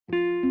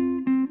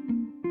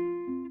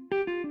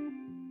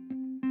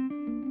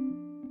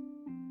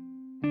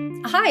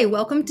Hi,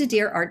 welcome to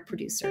Dear Art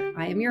Producer.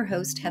 I am your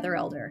host, Heather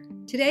Elder.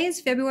 Today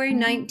is February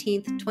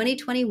 19th,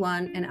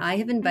 2021, and I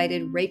have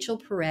invited Rachel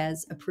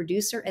Perez, a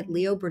producer at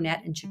Leo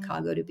Burnett in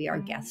Chicago, to be our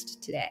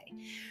guest today.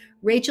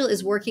 Rachel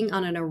is working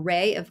on an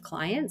array of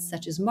clients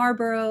such as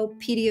Marlboro,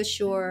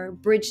 PediaSure,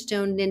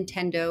 Bridgestone,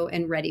 Nintendo,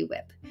 and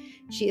Reddi-wip.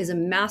 She is a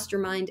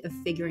mastermind of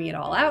figuring it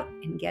all out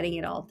and getting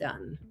it all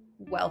done.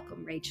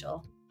 Welcome,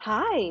 Rachel.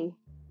 Hi.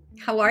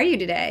 How are you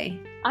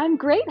today? I'm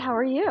great. How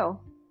are you?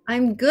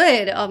 I'm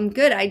good.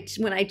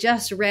 When I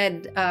just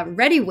read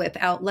Reddi-wip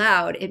out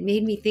loud, it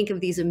made me think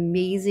of these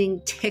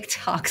amazing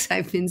TikToks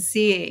I've been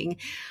seeing.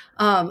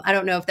 I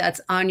don't know if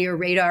that's on your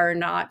radar or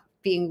not,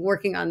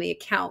 working on the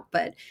account,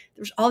 but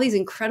there's all these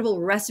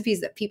incredible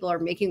recipes that people are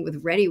making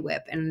with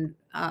Reddi-wip, and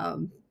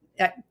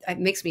it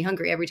makes me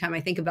hungry every time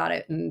I think about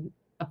it. And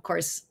of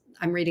course,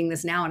 I'm reading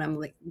this now, and I'm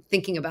like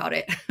thinking about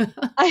it.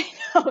 I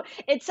know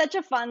it's such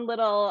a fun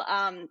little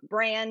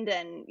brand,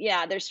 and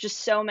yeah, there's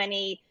just so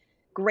many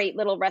great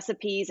little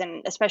recipes,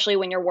 and especially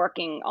when you're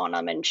working on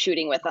them and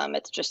shooting with them,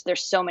 it's just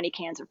there's so many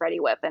cans of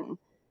Reddi-wip, and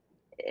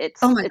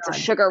it's a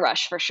sugar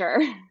rush for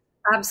sure.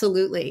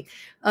 Absolutely.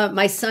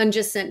 My son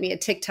just sent me a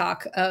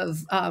TikTok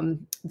of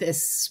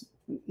this.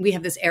 We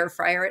have this air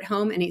fryer at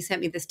home, and he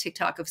sent me this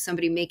TikTok of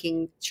somebody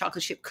making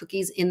chocolate chip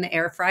cookies in the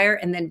air fryer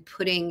and then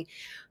putting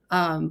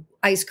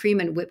ice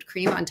cream and whipped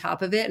cream on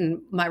top of it.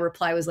 And my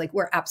reply was like,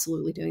 we're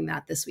absolutely doing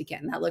that this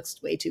weekend. That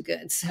looks way too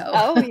good. So,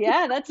 oh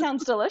yeah, that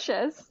sounds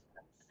delicious.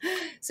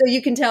 So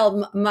you can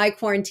tell my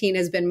quarantine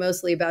has been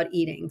mostly about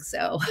eating.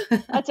 So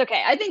that's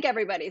okay. I think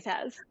everybody's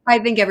has.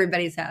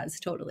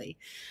 Totally.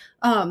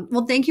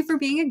 Well, thank you for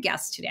being a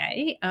guest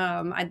today.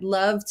 I'd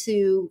love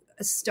to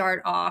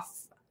start off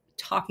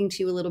talking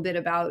to you a little bit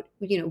about,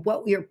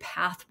 what your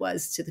path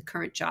was to the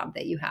current job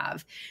that you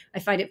have. I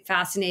find it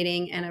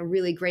fascinating and a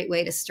really great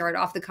way to start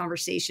off the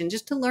conversation,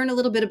 just to learn a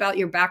little bit about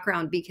your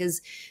background,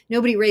 because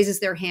nobody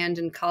raises their hand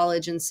in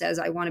college and says,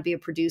 I want to be a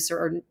producer,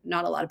 or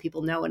not a lot of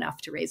people know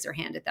enough to raise their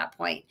hand at that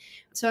point.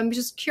 So I'm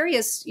just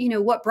curious,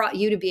 what brought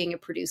you to being a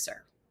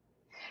producer?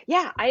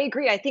 Yeah, I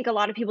agree. I think a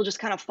lot of people just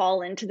kind of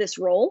fall into this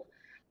role.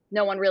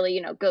 No one really,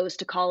 goes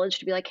to college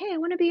to be like, hey, I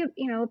want to be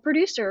a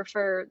producer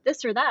for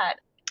this or that.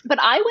 But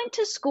I went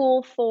to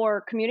school for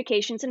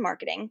communications and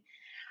marketing.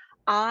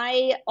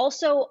 I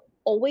also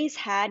always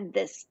had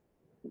this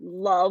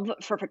love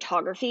for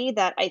photography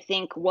that I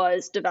think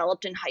was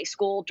developed in high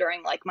school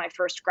during like my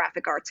first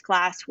graphic arts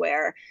class,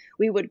 where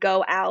we would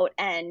go out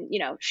and,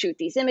 shoot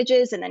these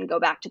images and then go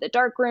back to the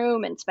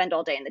darkroom and spend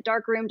all day in the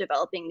darkroom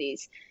developing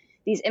these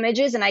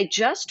images. And I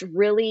just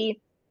really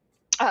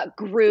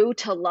grew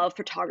to love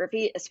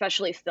photography,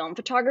 especially film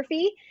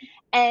photography.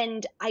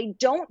 And I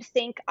don't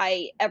think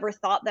I ever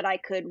thought that I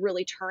could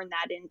really turn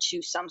that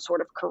into some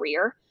sort of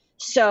career.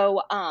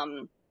 So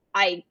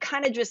I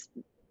kind of just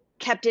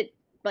kept it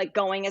like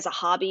going as a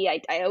hobby.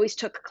 I always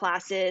took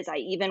classes. I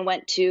even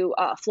went to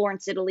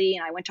Florence, Italy,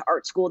 and I went to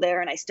art school there,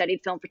 and I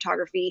studied film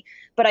photography.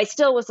 But I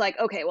still was like,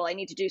 okay, well, I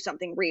need to do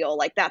something real.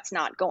 Like, that's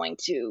not going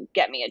to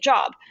get me a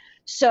job.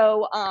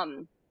 So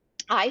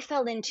I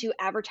fell into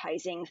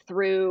advertising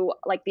through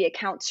like the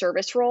account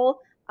service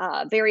role,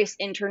 various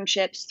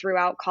internships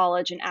throughout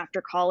college and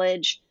after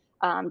college,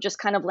 just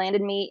kind of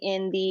landed me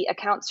in the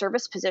account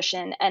service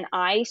position. And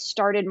I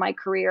started my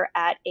career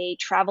at a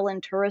travel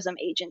and tourism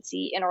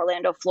agency in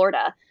Orlando,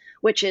 Florida,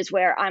 which is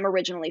where I'm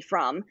originally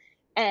from.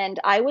 And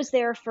I was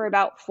there for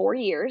about 4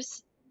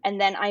 years. And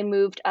then I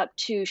moved up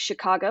to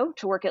Chicago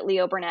to work at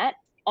Leo Burnett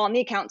on the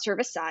account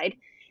service side.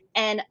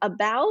 And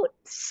about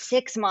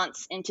 6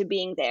 months into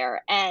being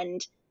there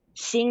and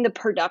seeing the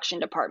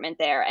production department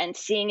there and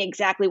seeing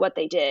exactly what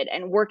they did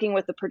and working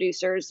with the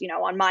producers,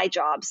 on my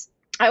jobs,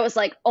 I was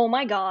like, oh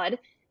my God,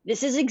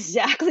 this is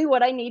exactly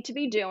what I need to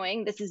be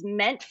doing. This is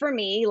meant for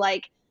me.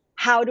 Like,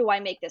 how do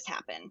I make this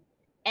happen?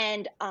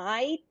 And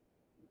I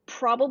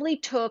probably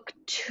took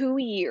 2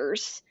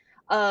 years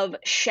of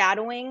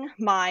shadowing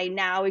my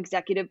now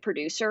executive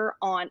producer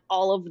on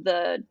all of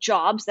the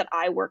jobs that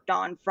I worked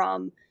on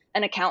from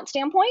an account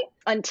standpoint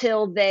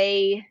until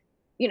they,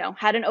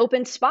 had an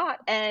open spot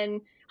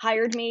and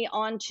hired me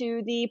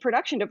onto the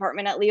production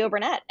department at Leo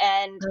Burnett.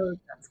 And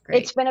that's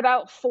great. It's been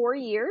about 4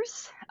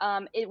 years.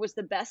 It was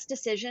the best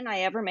decision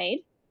I ever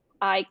made.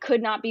 I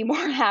could not be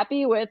more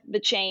happy with the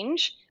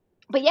change.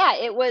 But yeah,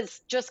 it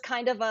was just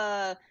kind of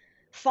a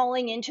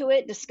falling into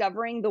it,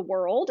 discovering the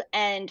world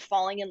and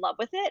falling in love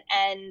with it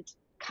and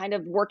kind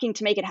of working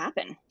to make it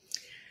happen.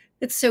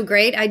 It's so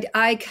great.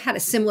 I had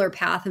a similar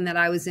path in that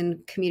I was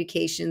in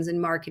communications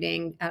and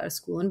marketing at a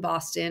school in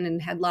Boston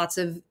and had lots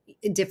of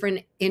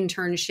different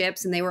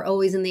internships, and they were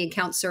always in the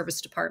account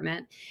service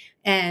department.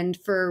 And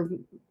for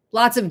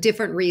lots of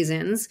different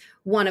reasons,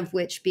 one of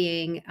which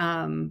being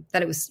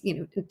that it was,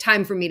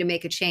 time for me to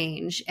make a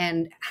change.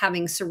 And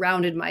having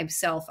surrounded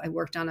myself, I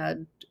worked on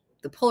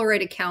the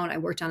Polaroid account. I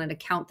worked on an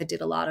account that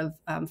did a lot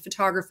of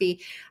photography.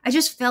 I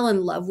just fell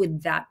in love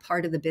with that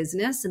part of the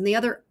business. And the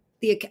other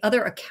the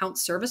other account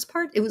service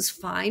part, it was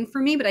fine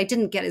for me, but I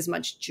didn't get as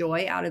much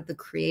joy out of the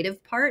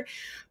creative part.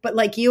 But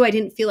like you, I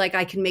didn't feel like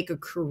I can make a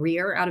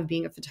career out of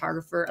being a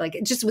photographer. Like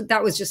it just,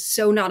 that was just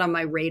so not on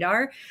my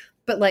radar.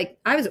 But like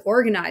I was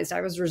organized,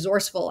 I was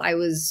resourceful, I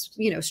was,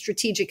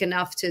 strategic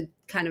enough to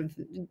kind of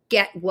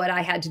get what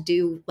I had to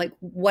do, like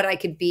what I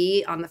could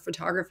be on the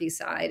photography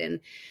side.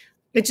 And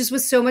it just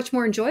was so much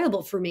more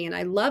enjoyable for me. And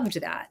I loved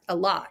that a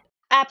lot.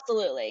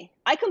 Absolutely.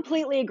 I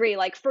completely agree.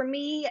 Like for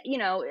me,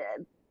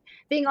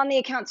 being on the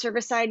account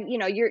service side,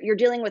 you're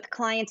dealing with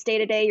clients day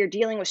to day, you're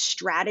dealing with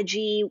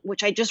strategy,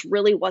 which I just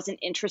really wasn't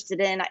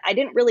interested in. I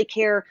didn't really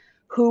care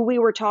who we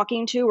were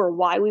talking to or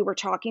why we were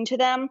talking to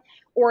them,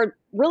 or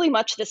really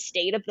much the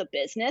state of the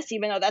business,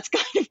 even though that's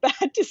kind of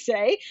bad to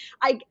say.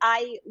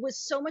 I was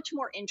so much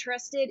more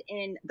interested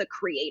in the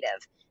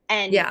creative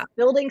and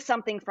building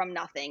something from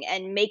nothing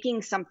and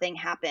making something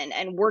happen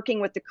and working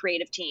with the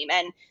creative team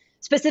and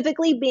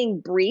specifically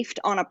being briefed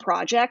on a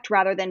project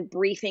rather than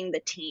briefing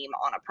the team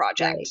on a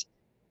project. Right.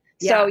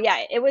 So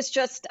it was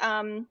just,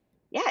 I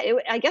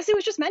guess it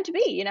was just meant to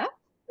be,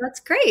 That's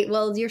great.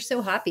 Well, you're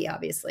so happy,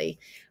 obviously.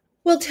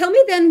 Well, tell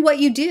me then what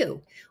you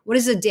do. What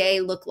does a day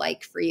look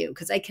like for you?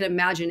 Because I can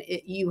imagine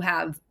you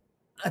have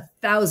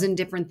 1,000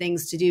 different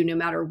things to do no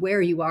matter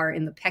where you are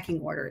in the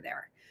pecking order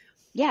there.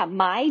 Yeah,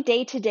 my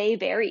day to day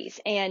varies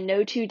and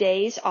no 2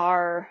 days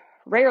are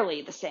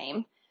rarely the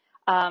same.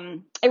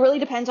 It really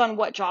depends on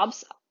what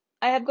jobs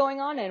I have going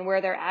on and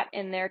where they're at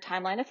in their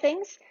timeline of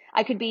things.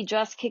 I could be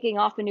just kicking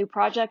off a new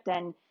project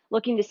and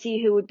looking to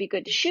see who would be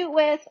good to shoot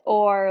with,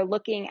 or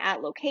looking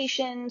at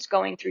locations,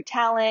 going through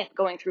talent,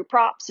 going through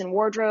props and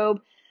wardrobe,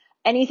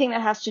 anything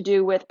that has to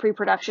do with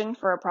pre-production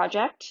for a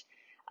project.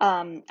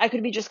 I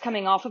could be just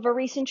coming off of a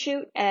recent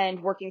shoot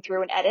and working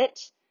through an edit,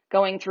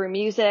 going through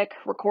music,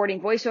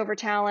 recording voiceover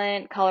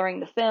talent, coloring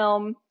the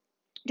film,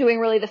 doing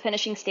really the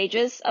finishing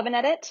stages of an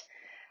edit.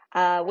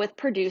 With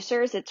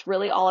producers, it's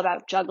really all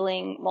about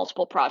juggling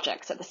multiple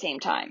projects at the same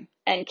time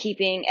and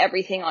keeping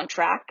everything on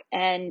track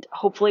and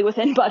hopefully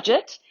within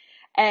budget,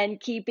 and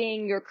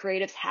keeping your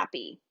creatives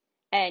happy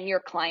and your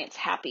clients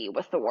happy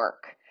with the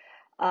work.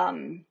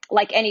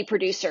 Like any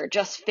producer,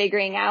 just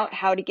figuring out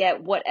how to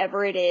get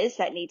whatever it is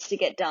that needs to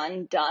get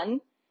done,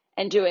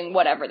 and doing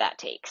whatever that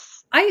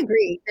takes. I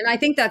agree. And I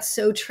think that's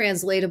so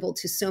translatable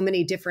to so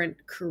many different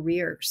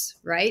careers,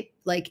 right?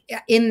 Like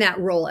in that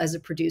role as a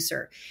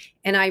producer.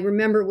 And I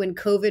remember when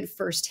COVID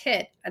first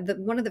hit,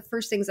 one of the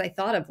first things I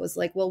thought of was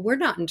like, well, we're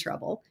not in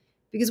trouble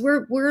because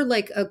we're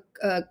like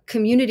a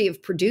community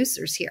of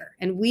producers here,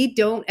 and we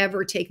don't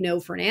ever take no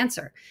for an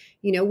answer.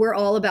 We're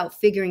all about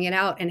figuring it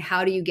out and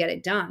how do you get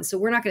it done. So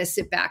we're not going to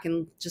sit back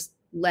and just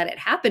let it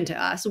happen to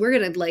us. We're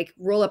going to like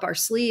roll up our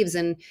sleeves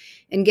and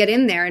get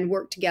in there and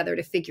work together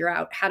to figure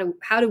out how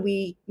do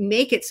we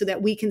make it so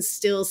that we can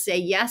still say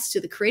yes to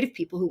the creative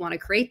people who want to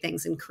create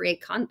things and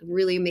create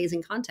really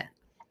amazing content.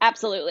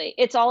 Absolutely.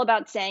 It's all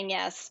about saying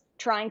yes,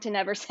 trying to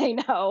never say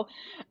no,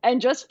 and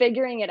just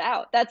figuring it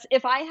out. That's,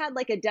 if I had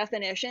like a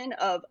definition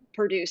of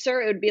producer,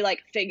 it would be like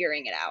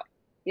figuring it out,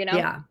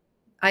 Yeah,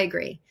 I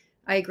agree.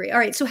 All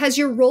right. So has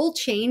your role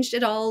changed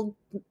at all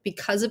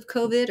because of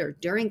COVID or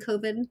during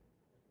COVID?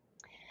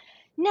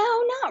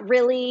 No, not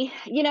really.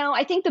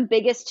 I think the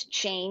biggest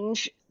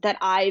change that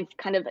I've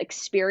kind of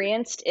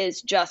experienced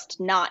is just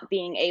not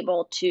being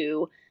able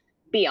to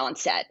be on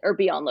set or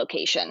be on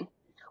location,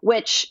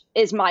 which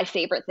is my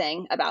favorite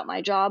thing about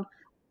my job.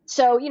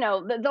 So,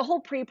 the whole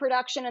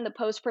pre-production and the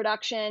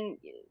post-production,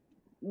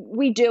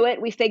 we do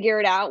it, we figure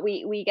it out,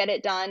 we get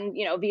it done,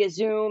 via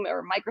Zoom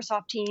or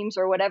Microsoft Teams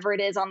or whatever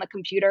it is on the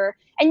computer.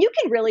 And you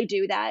can really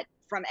do that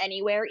from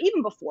anywhere,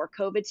 even before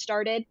COVID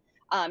started.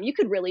 You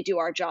could really do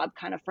our job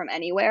kind of from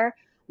anywhere.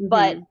 Mm-hmm.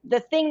 But the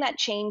thing that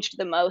changed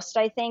the most,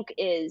 I think,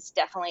 is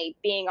definitely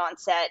being on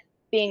set,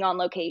 being on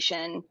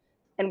location,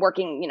 and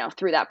working,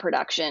 through that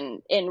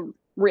production in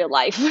real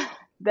life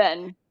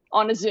than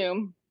on a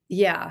Zoom.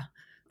 Yeah,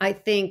 I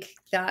think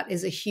that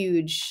is a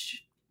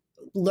huge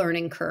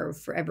learning curve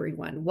for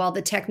everyone. While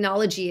the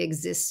technology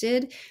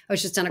existed, I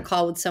was just on a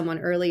call with someone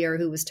earlier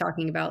who was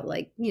talking about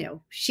like,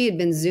 she had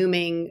been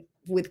Zooming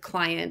with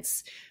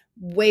clients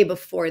way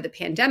before the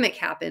pandemic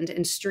happened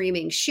and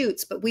streaming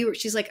shoots, but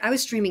she's like, I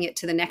was streaming it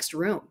to the next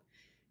room.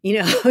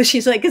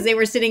 She's like, because they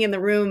were sitting in the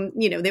room,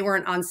 they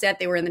weren't on set,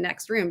 they were in the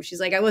next room. She's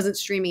like, I wasn't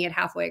streaming it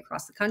halfway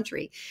across the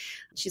country.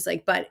 She's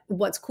like, but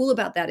what's cool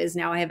about that is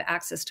now I have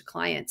access to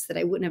clients that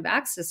I wouldn't have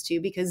access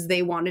to because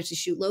they wanted to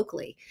shoot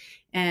locally.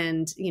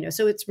 And,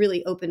 so it's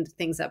really opened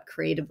things up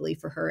creatively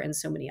for her and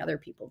so many other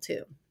people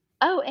too.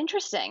 Oh,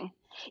 interesting.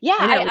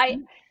 Yeah.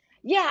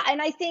 Yeah.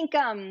 And I think,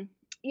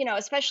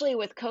 especially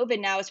with COVID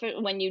now,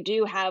 especially when you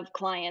do have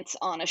clients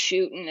on a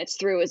shoot and it's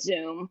through a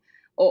Zoom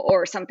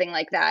or something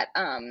like that,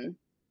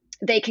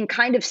 they can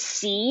kind of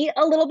see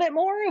a little bit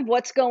more of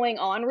what's going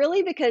on,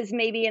 really, because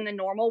maybe in the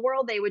normal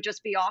world, they would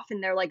just be off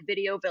in their like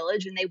video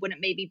village and they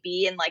wouldn't maybe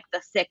be in like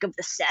the thick of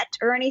the set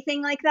or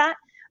anything like that.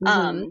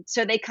 Mm-hmm.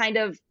 So they kind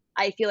of,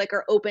 I feel like,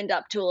 are opened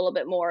up to a little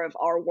bit more of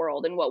our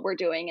world and what we're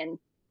doing and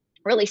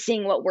really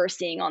seeing what we're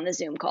seeing on the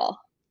Zoom call.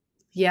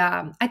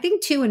 Yeah. I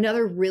think too,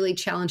 another really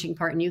challenging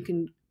part, and you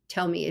can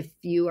tell me if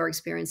you are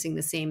experiencing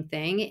the same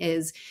thing,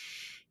 is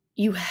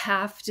you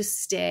have to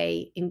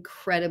stay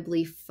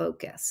incredibly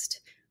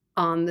focused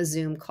on the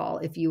Zoom call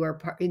if you are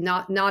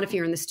not if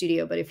you're in the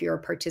studio, but if you're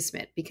a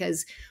participant.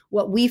 Because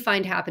what we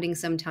find happening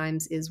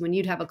sometimes is when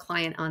you'd have a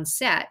client on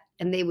set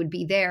and they would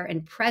be there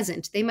and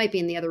present, they might be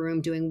in the other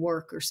room doing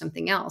work or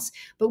something else.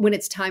 But when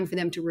it's time for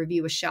them to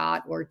review a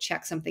shot or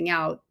check something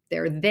out,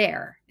 they're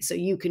there. So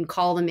you can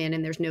call them in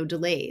and there's no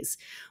delays.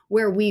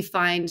 Where we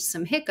find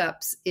some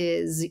hiccups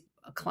is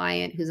a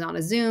client who's on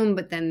a Zoom,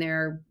 but then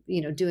they're,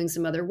 doing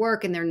some other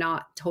work and they're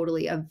not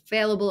totally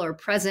available or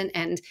present.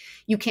 And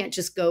you can't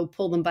just go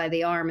pull them by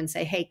the arm and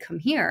say, hey, come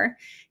here.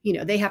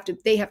 They have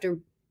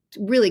to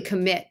really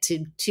commit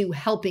to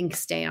helping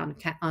stay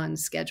on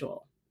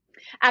schedule.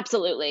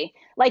 Absolutely.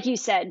 Like you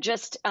said,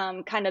 just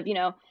kind of,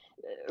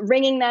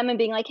 ringing them and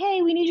being like,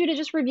 hey, we need you to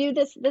just review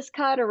this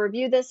cut or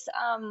review this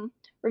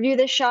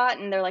shot.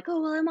 And they're like,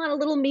 oh, well, I'm on a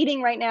little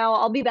meeting right now.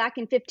 I'll be back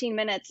in 15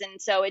 minutes.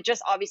 And so it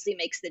just obviously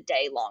makes the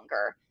day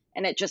longer,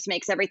 and it just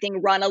makes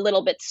everything run a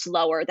little bit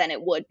slower than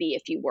it would be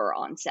if you were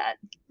on set.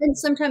 And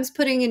sometimes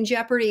putting in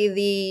jeopardy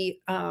the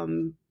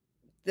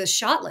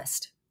shot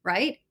list,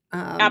 right?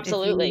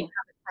 Absolutely. If you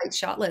have a tight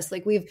shot list,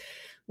 like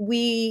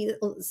we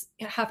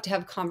have to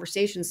have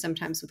conversations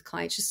sometimes with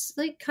clients, just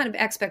like kind of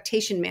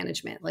expectation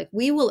management. Like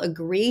we will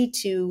agree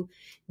to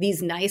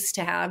these nice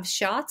to have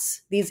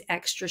shots, these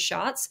extra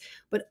shots,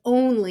 but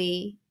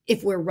only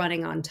if we're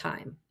running on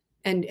time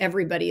and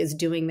everybody is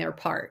doing their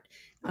part.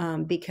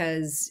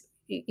 Because,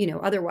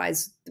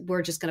 otherwise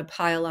we're just going to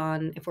pile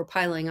on, if we're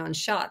piling on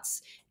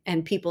shots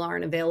and people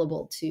aren't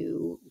available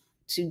to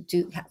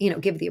do,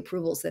 give the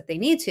approvals that they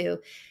need to,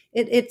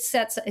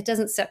 it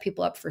doesn't set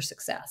people up for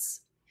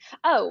success.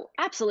 Oh,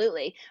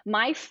 absolutely.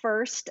 My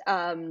first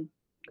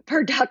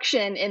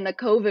production in the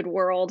COVID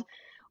world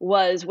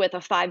was with a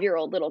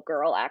 5-year-old little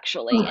girl,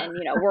 actually. And,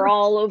 we're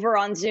all over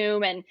on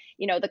Zoom, and,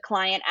 the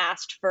client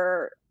asked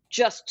for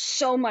just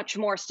so much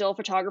more still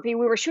photography.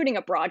 We were shooting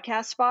a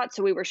broadcast spot,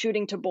 so we were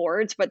shooting to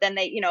boards, but then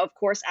they, of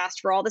course, asked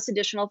for all this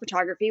additional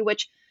photography,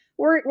 which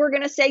we're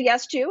going to say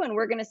yes to, and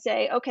we're going to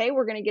say, okay,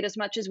 we're going to get as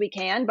much as we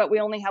can, but we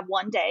only have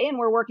one day and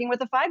we're working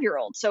with a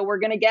 5-year-old. So we're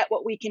going to get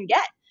what we can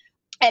get.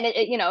 And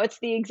it's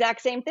the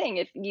exact same thing.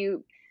 If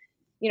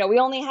we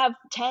only have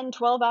 10,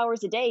 12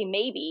 hours a day,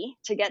 maybe,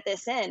 to get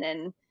this in,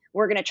 and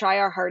we're going to try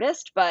our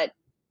hardest, but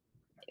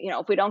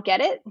if we don't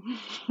get it,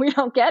 we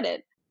don't get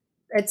it.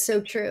 That's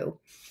so true.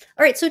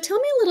 All right. So tell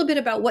me a little bit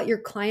about what your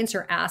clients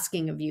are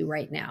asking of you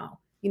right now.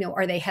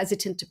 Are they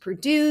hesitant to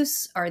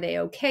produce? Are they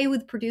okay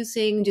with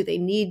producing? Do they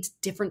need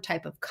different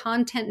type of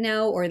content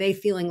now? Or are they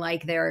feeling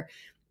like they're,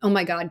 oh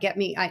my God, get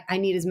me, I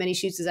need as many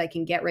shoots as I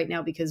can get right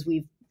now because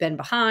we've been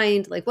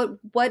behind? Like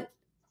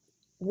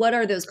what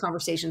are those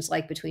conversations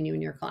like between you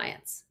and your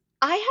clients?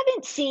 I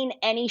haven't seen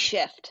any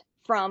shift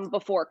from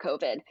before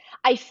COVID.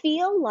 I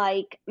feel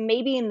like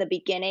maybe in the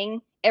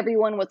beginning,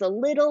 everyone was a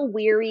little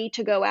weary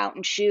to go out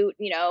and shoot.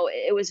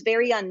 It was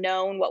very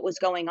unknown what was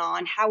going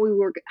on, how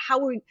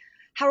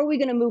are we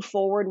going to move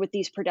forward with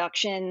these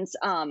productions?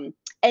 And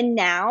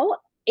now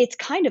it's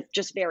kind of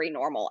just very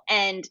normal,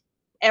 and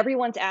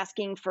everyone's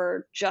asking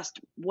for just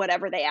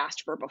whatever they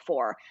asked for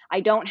before.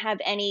 I don't have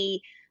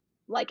any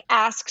like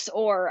asks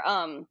or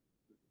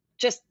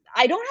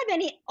I don't have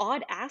any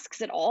odd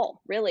asks at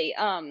all, really.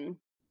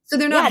 So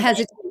they're not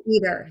hesitant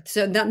either.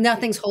 So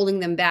nothing's holding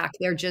them back.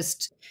 They're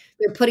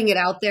putting it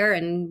out there,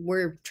 and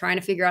we're trying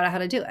to figure out how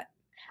to do it.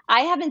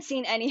 I haven't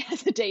seen any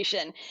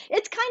hesitation.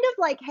 It's kind of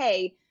like,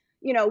 hey,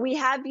 we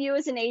have you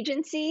as an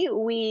agency.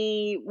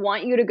 We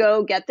want you to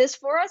go get this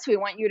for us. We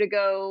want you to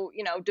go,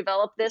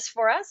 develop this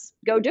for us.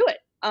 Go do it.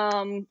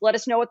 Let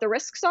us know what the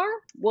risks are.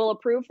 We'll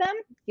approve them.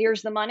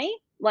 Here's the money.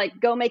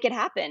 Like, go make it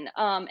happen.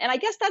 And I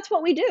guess that's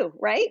what we do,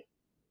 right?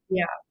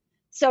 Yeah.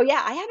 So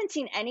yeah, I haven't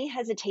seen any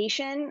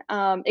hesitation,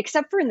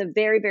 except for in the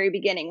very, very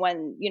beginning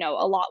when,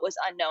 a lot was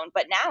unknown.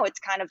 But now it's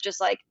kind of just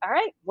like, all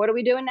right, what are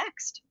we doing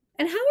next?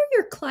 And how are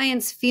your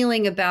clients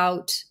feeling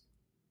about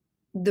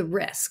the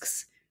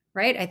risks?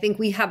 Right. I think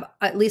we have,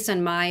 at least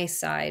on my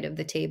side of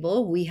the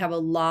table, we have a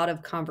lot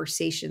of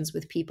conversations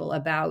with people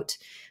about,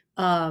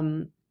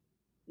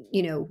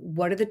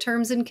 what are the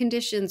terms and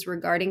conditions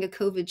regarding a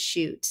COVID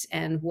shoot?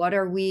 And what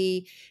are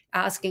we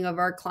asking of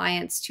our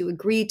clients to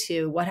agree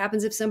to? What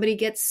happens if somebody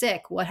gets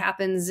sick? What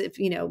happens if,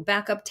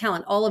 backup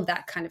talent, all of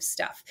that kind of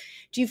stuff.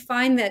 Do you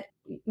find that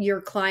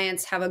your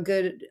clients have a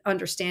good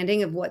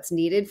understanding of what's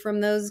needed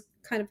from those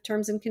kind of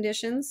terms and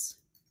conditions?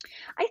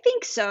 I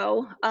think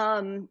so.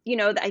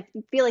 I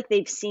feel like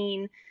they've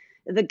seen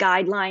the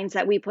guidelines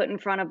that we put in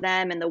front of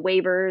them and the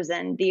waivers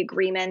and the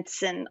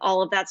agreements and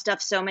all of that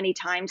stuff so many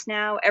times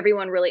now.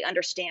 Everyone really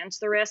understands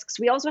the risks.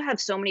 We also have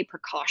so many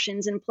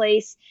precautions in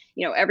place.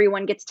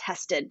 Everyone gets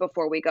tested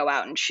before we go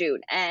out and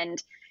shoot,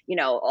 and,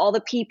 all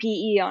the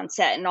PPE on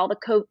set and all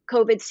the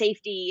COVID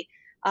safety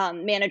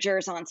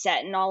managers on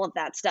set and all of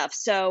that stuff.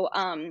 So,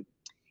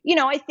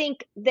 I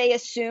think they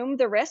assume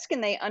the risk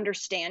and they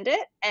understand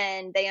it.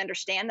 And they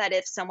understand that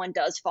if someone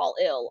does fall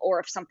ill or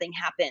if something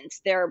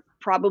happens, there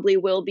probably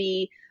will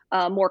be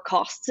more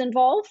costs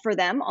involved for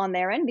them on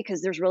their end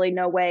because there's really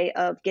no way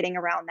of getting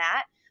around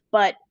that.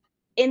 But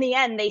in the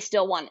end, they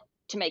still want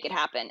to make it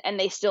happen and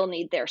they still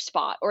need their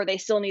spot or they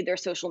still need their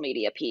social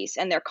media piece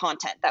and their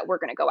content that we're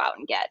going to go out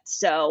and get.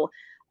 So,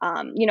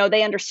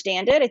 they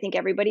understand it. I think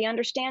everybody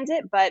understands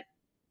it. But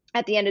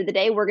at the end of the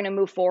day, we're going to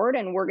move forward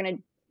and we're going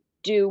to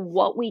do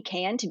what we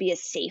can to be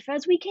as safe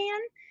as we can.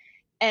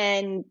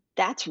 And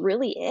that's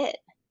really it.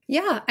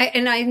 Yeah.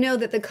 And I know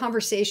that the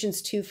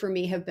conversations too, for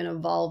me, have been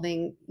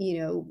evolving.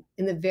 In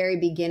the very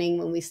beginning,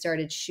 when we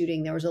started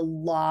shooting, there was a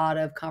lot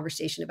of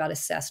conversation about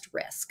assessed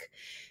risk,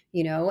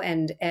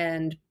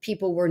 and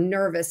people were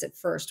nervous at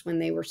first when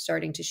they were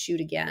starting to shoot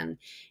again.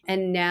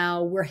 And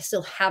now we're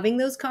still having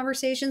those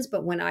conversations.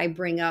 But when I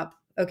bring up,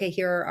 okay,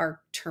 here are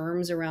our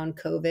terms around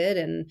COVID,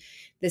 and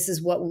this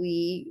is what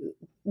we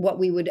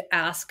would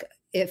ask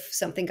if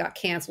something got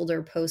canceled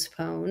or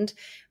postponed,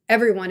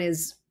 everyone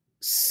is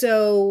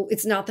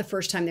it's not the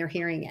first time they're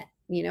hearing it.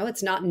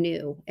 It's not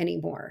new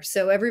anymore.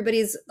 So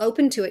everybody's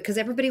open to it because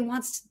everybody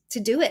wants to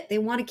do it. They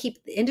want to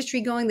keep the industry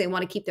going. They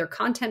want to keep their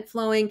content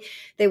flowing.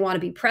 They want to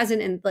be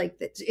present. And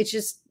it's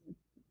just,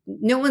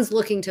 no one's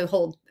looking to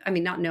hold. I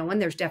mean, not no one,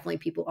 there's definitely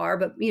people are,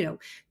 but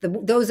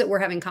those that we're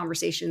having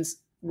conversations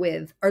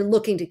with are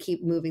looking to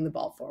keep moving the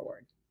ball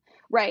forward.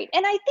 Right.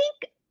 And I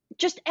think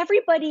just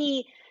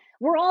everybody,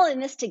 we're all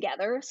in this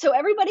together. So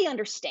everybody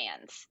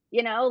understands,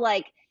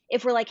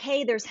 if we're like,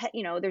 hey, there's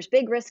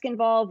big risk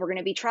involved, we're going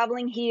to be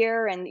traveling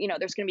here and,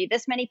 there's going to be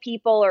this many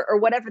people or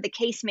whatever the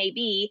case may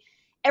be,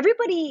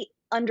 everybody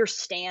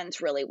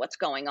understands really what's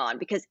going on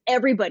because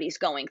everybody's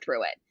going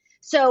through it.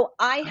 So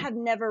I have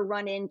never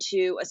run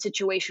into a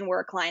situation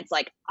where a client's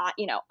like,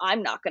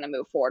 I'm not going to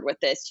move forward with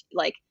this.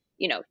 Like,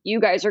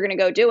 you guys are going to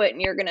go do it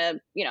and you're going to,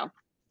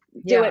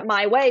 do it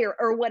my way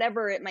or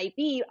whatever it might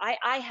be.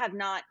 I have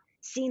not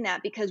seen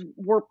that because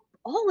we're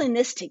all in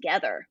this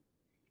together.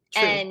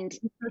 True. And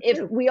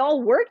if we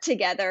all work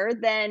together,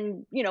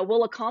 then,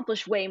 we'll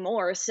accomplish way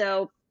more.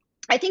 So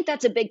I think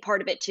that's a big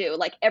part of it too.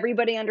 Like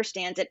everybody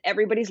understands it.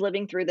 Everybody's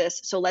living through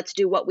this. So let's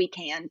do what we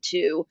can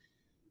to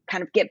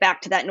kind of get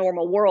back to that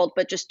normal world,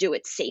 but just do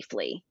it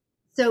safely.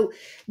 So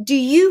do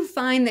you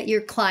find that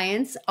your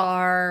clients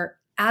are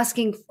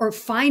asking or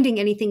finding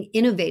anything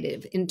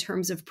innovative in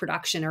terms of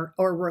production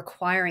or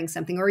requiring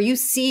something? Or are you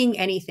seeing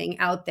anything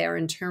out there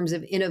in terms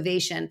of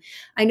innovation?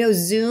 I know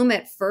Zoom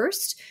at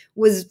first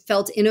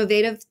felt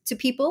innovative to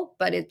people,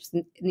 but it's,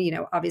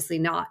 obviously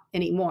not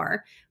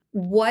anymore.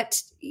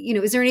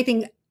 Is there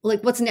anything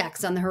like what's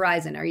next on the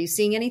horizon? Are you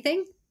seeing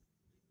anything?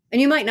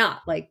 And you might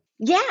not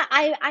Yeah,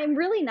 I'm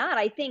really not.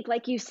 I think,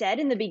 like you said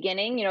in the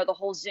beginning, the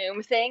whole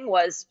Zoom thing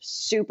was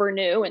super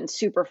new and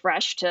super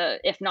fresh to,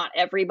 if not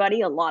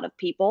everybody, a lot of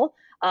people,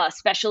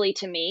 especially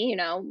to me,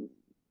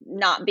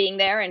 not being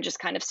there and just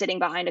kind of sitting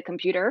behind a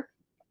computer.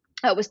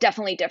 It was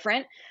definitely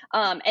different.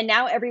 And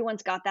now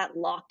everyone's got that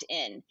locked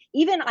in.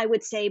 Even I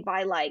would say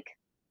by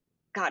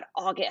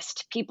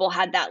August, people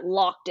had that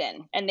locked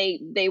in and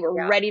they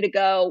were ready to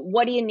go.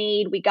 What do you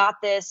need? We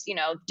got this,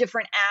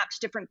 different apps,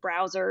 different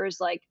browsers,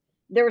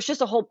 there was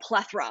just a whole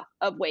plethora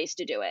of ways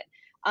to do it,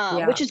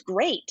 which is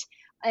great.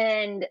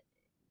 And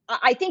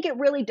I think it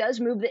really does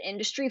move the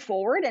industry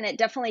forward. And it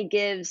definitely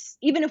gives,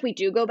 even if we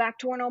do go back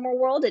to our normal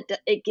world,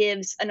 it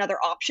gives another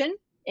option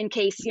in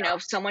case,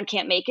 someone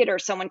can't make it or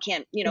someone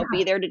can't,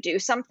 be there to do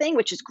something,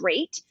 which is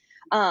great.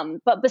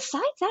 But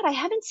besides that, I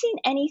haven't seen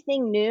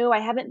anything new. I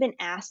haven't been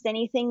asked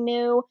anything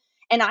new.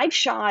 And I've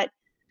shot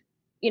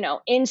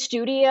in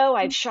studio,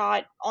 I've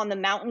shot on the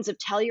mountains of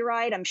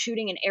Telluride. I'm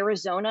shooting in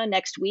Arizona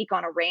next week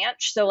on a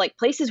ranch. So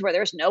places where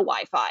there's no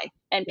Wi-Fi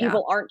and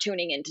people aren't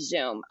tuning into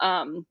Zoom.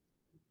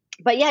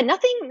 But yeah,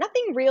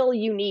 nothing real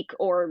unique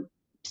or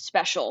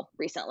special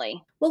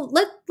recently. Well,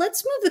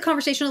 let's move the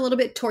conversation a little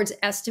bit towards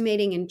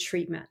estimating and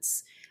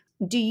treatments.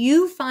 Do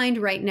you find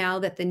right now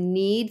that the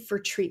need for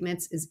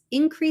treatments is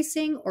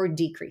increasing or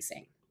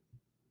decreasing?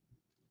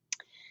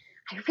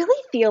 I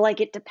really feel like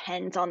it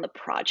depends on the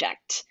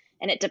project.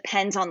 And it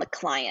depends on the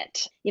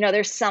client.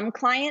 There's some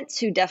clients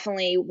who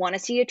definitely want to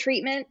see a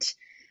treatment.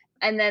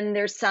 And then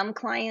there's some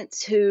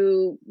clients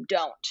who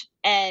don't.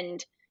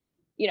 And,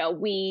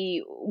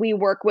 we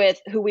work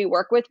with who we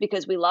work with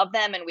because we love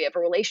them and we have a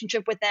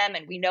relationship with them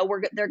and we know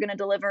they're going to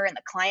deliver and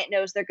the client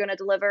knows they're going to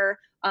deliver.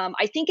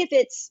 I think if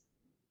it's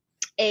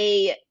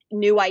a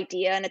new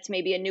idea and it's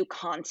maybe a new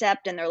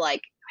concept and they're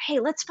like,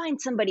 hey, let's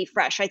find somebody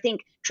fresh. I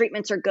think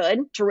treatments are good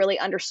to really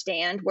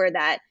understand where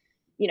that,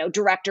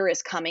 director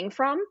is coming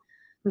from.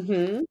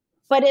 Mm-hmm.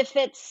 But if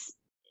it's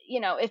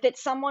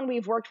someone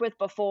we've worked with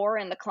before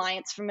and the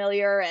client's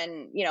familiar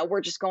and,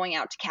 we're just going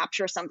out to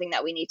capture something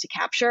that we need to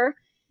capture,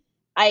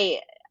 I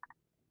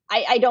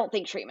don't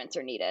think treatments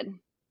are needed.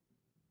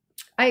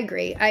 I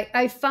agree.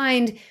 I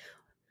find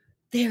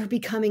they're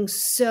becoming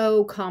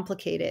so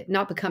complicated.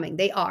 Not becoming,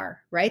 they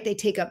are, right? They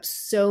take up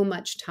so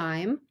much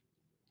time.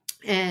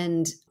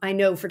 And I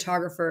know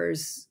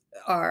photographers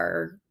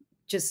are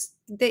just,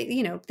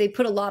 they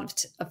put a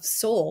lot of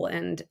soul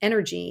and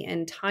energy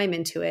and time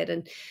into it.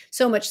 And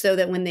so much so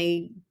that when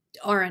they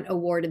aren't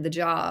awarded the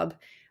job,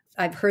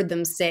 I've heard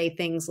them say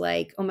things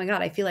like, oh my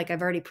God, I feel like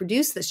I've already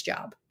produced this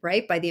job,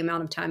 right? By the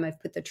amount of time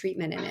I've put the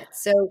treatment in it.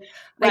 So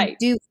I Right.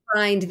 do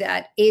find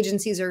that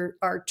agencies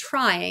are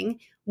trying,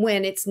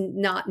 when it's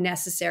not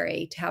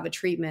necessary to have a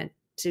treatment,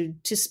 to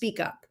speak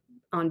up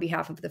on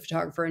behalf of the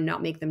photographer and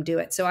not make them do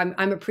it. So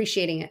I'm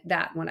appreciating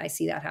that when I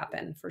see that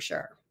happen, for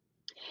sure.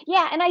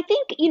 Yeah, and I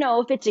think,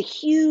 if it's a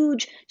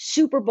huge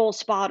Super Bowl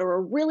spot or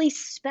a really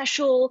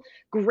special,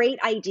 great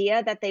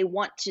idea that they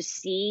want to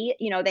see,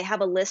 they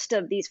have a list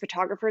of these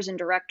photographers and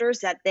directors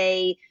that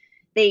they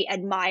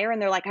admire,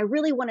 and they're like, I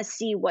really want to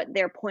see what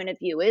their point of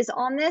view is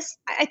on this.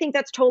 I think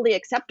that's totally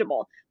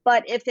acceptable.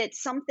 But if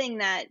it's something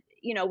that,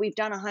 we've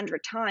done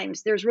 100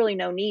 times, there's really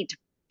no need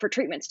for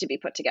treatments to be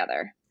put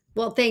together.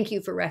 Well, thank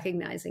you for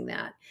recognizing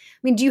that. I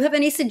mean, do you have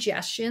any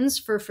suggestions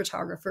for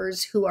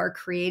photographers who are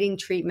creating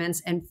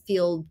treatments and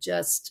feel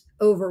just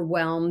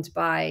overwhelmed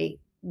by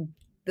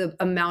the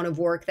amount of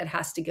work that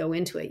has to go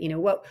into it?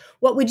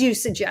 What would you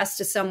suggest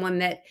to someone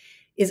that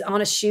is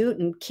on a shoot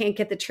and can't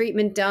get the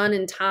treatment done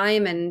in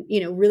time, and,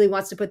 really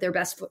wants to put their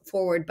best foot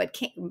forward, but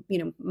can't,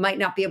 might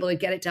not be able to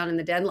get it done in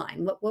the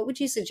deadline? What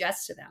would you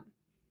suggest to them?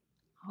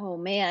 Oh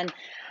man,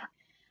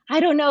 I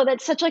don't know.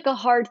 That's such like a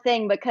hard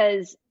thing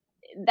because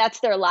that's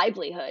their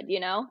livelihood,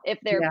 If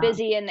they're Yeah.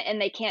 busy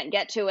and they can't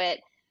get to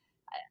it,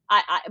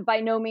 I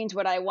by no means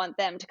would I want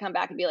them to come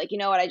back and be like, you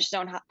know what, I just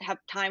don't have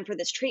time for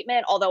this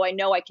treatment. Although I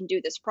know I can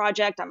do this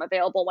project, I'm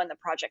available when the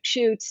project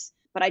shoots,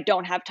 but I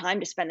don't have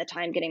time to spend the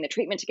time getting the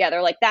treatment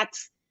together. Like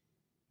that's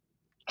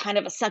kind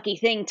of a sucky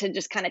thing to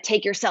just kind of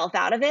take yourself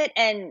out of it.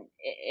 And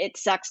it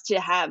sucks to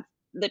have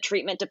the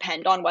treatment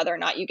depend on whether or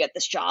not you get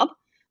this job.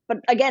 But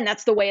again,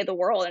 that's the way of the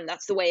world, and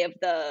that's the way of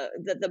the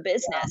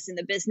business. And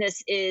the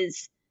business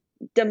is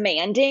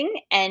demanding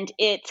and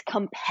it's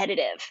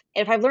competitive.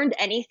 If I've learned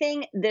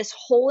anything, this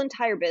whole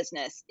entire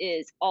business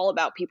is all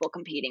about people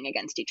competing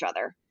against each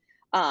other.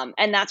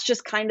 And that's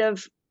just kind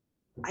of,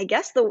 I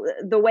guess,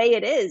 the way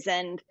it is.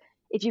 And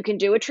if you can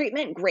do a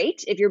treatment,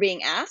 great. If you're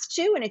being asked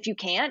to, and if you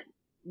can't,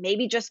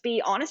 maybe just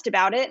be honest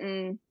about it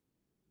and,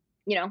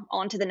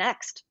 on to the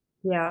next.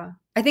 Yeah.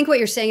 I think what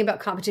you're saying about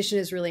competition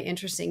is really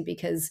interesting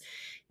because,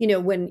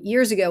 when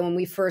years ago, when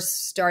we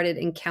first started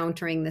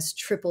encountering this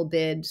triple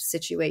bid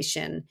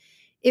situation,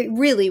 it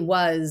really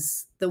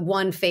was the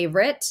one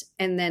favorite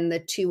and then the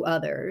two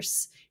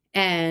others.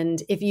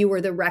 And if you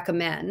were the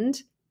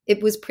recommend,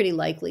 it was pretty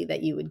likely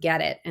that you would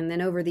get it. And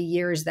then over the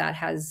years, that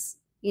has,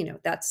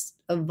 that's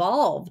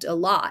evolved a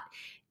lot.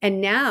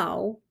 And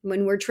now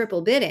when we're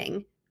triple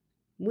bidding,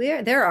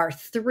 there are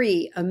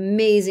three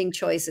amazing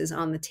choices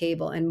on the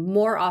table. And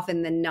more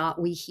often than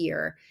not, we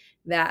hear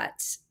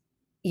that,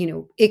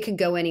 it could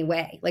go any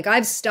way. Like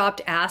I've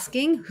stopped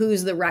asking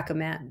who's the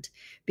recommend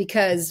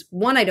because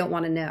one, I don't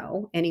want to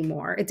know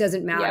anymore. It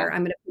doesn't matter. Yeah.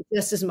 I'm going to put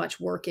just as much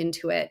work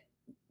into it,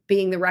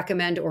 being the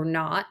recommend or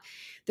not.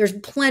 There's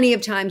plenty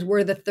of times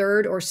we're the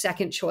third or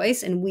second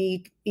choice and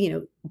we,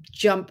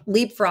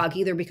 leapfrog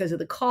either because of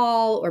the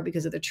call or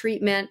because of the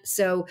treatment.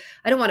 So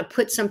I don't want to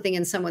put something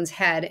in someone's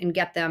head and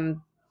get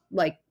them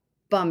like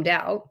bummed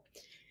out.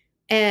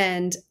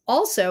 And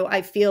also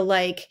I feel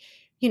like,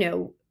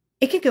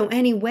 it could go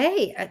any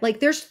way. Like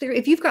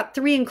if you've got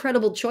three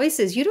incredible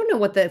choices, you don't know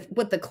what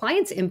the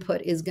client's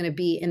input is going to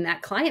be in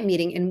that client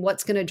meeting and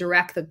what's going to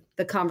direct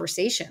the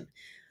conversation.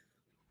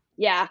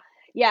 Yeah.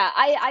 Yeah.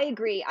 I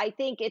agree. I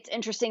think it's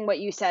interesting what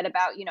you said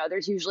about,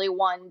 there's usually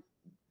one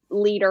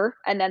leader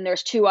and then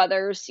there's two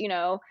others,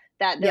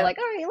 that they're like,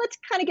 all right, let's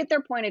kind of get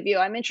their point of view.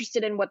 I'm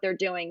interested in what they're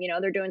doing.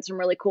 They're doing some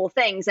really cool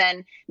things.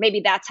 And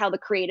maybe that's how the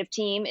creative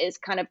team is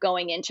kind of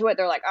going into it.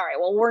 They're like, all right,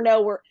 well,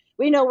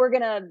 we know we're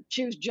going to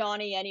choose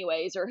Johnny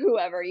anyways, or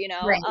whoever,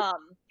 Right.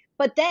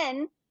 But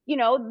then,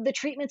 the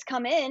treatments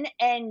come in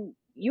and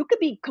you could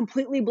be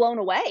completely blown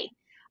away.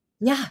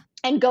 Yeah.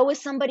 And go with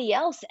somebody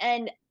else.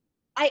 And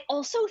I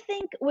also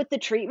think with the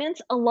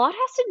treatments, a lot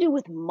has to do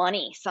with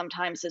money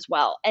sometimes as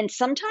well. And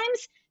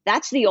sometimes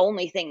that's the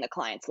only thing the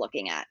client's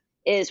looking at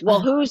is, well,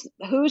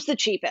 who's the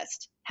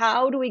cheapest?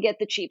 How do we get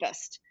the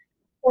cheapest?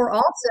 Or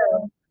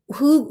also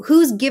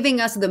who's giving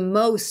us the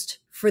most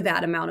for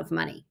that amount of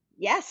money?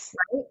 Yes.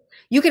 Right?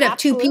 You could have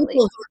Absolutely. two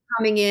people who are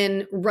coming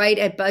in right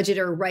at budget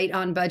or right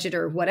on budget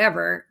or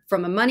whatever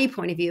from a money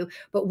point of view,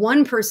 but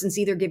one person's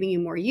either giving you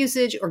more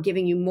usage or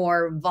giving you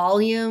more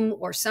volume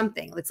or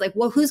something. It's like,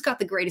 well, who's got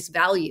the greatest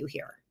value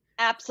here?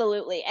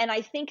 Absolutely. And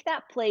I think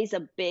that plays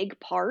a big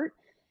part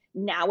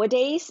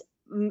nowadays,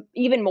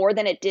 even more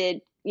than it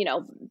did,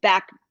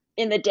 back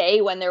in the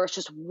day when there was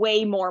just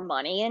way more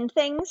money in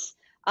things.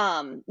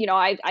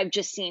 I've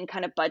just seen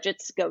kind of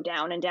budgets go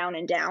down and down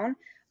and down.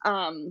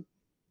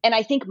 And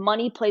I think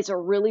money plays a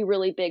really,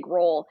 really big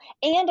role.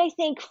 And I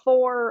think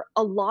for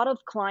a lot of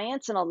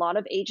clients and a lot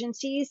of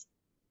agencies,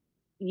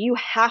 you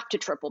have to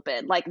triple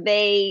bid. Like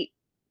they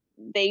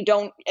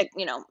don't,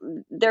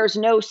 there's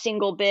no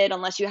single bid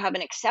unless you have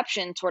an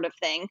exception sort of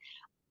thing.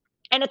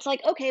 And it's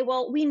like, okay,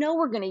 well, we know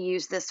we're going to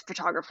use this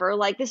photographer.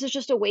 Like, this is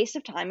just a waste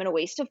of time and a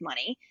waste of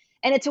money.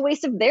 And it's a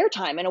waste of their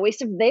time and a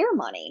waste of their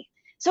money.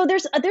 So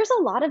there's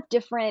a lot of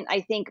different,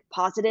 I think,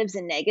 positives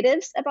and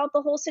negatives about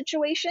the whole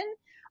situation.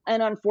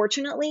 And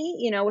unfortunately,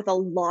 with a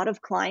lot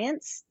of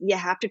clients, you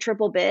have to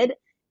triple bid,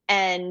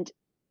 and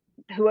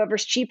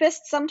whoever's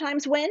cheapest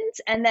sometimes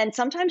wins, and then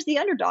sometimes the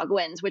underdog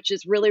wins, which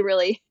is really,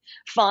 really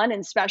fun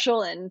and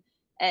special and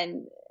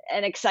and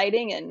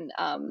exciting and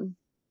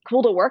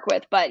cool to work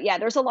with. But yeah,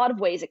 there's a lot of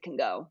ways it can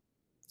go.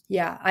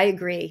 Yeah, I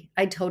agree.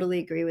 I totally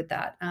agree with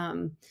that.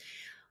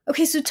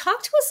 Okay, so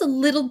talk to us a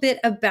little bit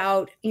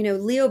about,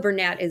 Leo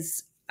Burnett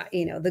is,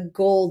 the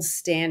gold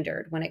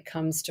standard when it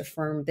comes to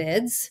firm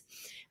bids.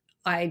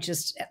 I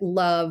just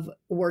love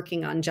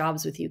working on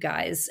jobs with you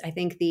guys. I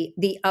think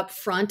the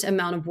upfront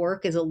amount of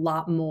work is a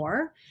lot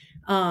more,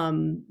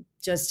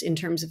 just in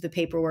terms of the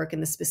paperwork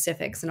and the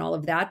specifics and all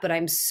of that. But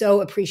I'm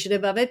so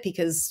appreciative of it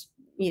because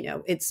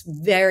it's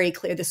very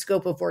clear. The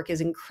scope of work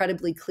is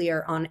incredibly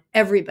clear on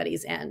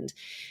everybody's end.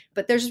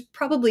 But there's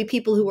probably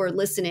people who are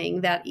listening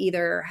that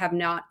either have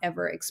not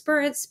ever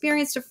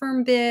experienced a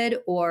firm bid,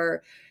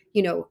 or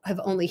have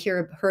only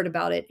heard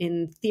about it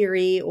in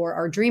theory or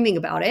are dreaming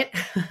about it.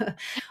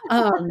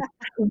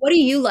 What do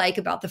you like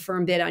about the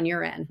firm bid on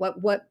your end?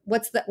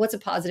 What's a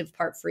positive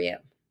part for you?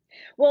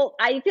 Well,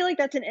 I feel like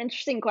that's an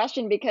interesting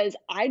question because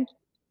I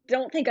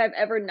don't think I've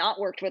ever not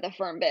worked with a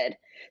firm bid.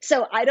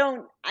 So I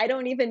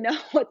don't even know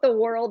what the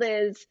world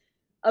is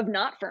of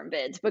not firm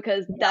bids,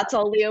 because that's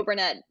all Leo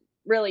Burnett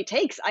really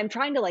takes. I'm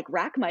trying to like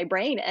rack my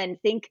brain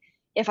and think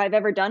if I've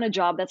ever done a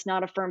job that's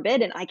not a firm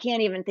bid, and I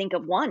can't even think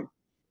of one.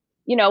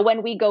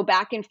 When we go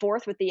back and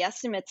forth with the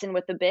estimates and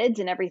with the bids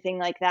and everything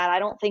like that, I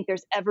don't think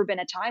there's ever been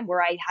a time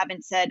where I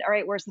haven't said, all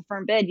right, where's the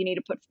firm bid? You need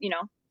to put,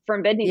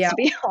 firm bid needs Yeah. to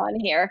be on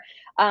here.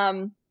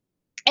 And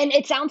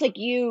it sounds like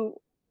you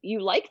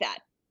like that.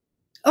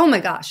 Oh my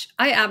gosh,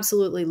 I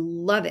absolutely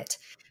love it.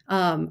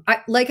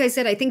 Like I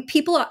said, I think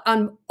people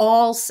on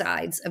all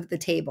sides of the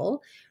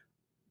table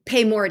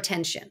pay more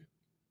attention.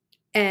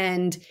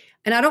 And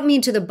I don't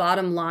mean to the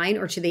bottom line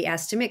or to the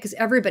estimate, because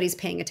everybody's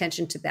paying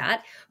attention to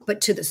that, but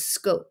to the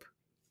scope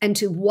and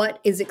to what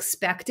is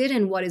expected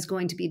and what is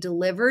going to be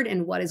delivered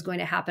and what is going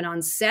to happen on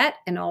set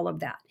and all of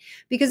that.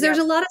 Because there's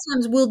a lot of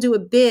times we'll do a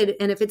bid,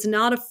 and if it's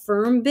not a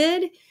firm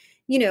bid,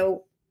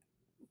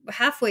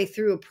 halfway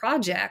through a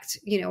project,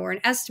 or an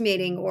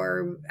estimating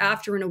or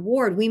after an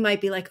award, we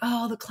might be like,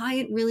 oh, the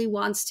client really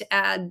wants to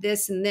add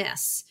this and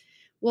this.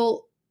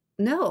 Well,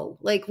 no,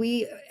 like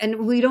we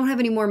don't have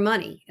any more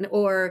money.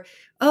 Or,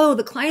 oh,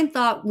 the client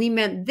thought we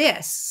meant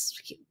this,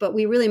 but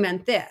we really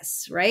meant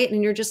this, right?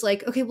 And you're just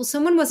like, okay, well,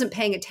 someone wasn't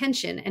paying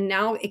attention, and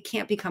now it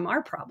can't become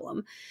our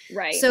problem.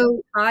 Right.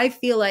 So I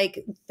feel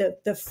like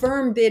the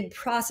firm bid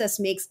process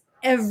makes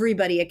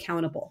everybody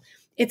accountable.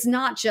 It's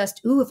not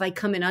just, ooh, if I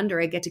come in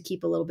under, I get to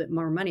keep a little bit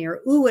more money,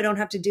 or, ooh, I don't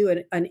have to do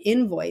an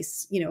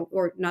invoice,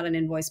 or not an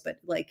invoice, but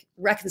like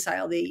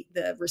reconcile the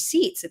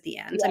receipts at the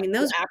end. Yeah, I mean,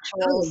 those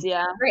actuals,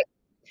 yeah. Great.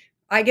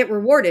 I get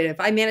rewarded. If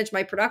I manage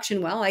my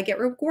production well, I get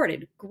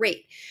rewarded.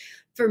 Great.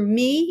 For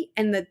me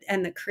and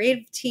the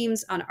creative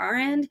teams on our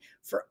end,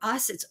 for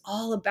us, it's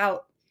all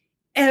about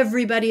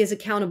everybody is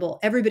accountable.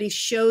 Everybody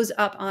shows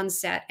up on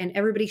set, and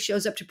everybody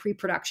shows up to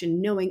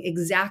pre-production knowing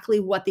exactly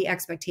what the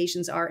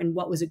expectations are and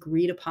what was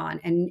agreed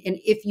upon. And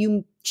if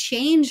you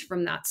change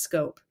from that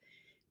scope,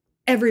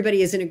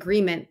 everybody is in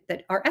agreement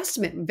that our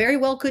estimate very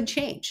well could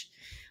change.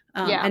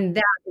 And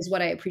that is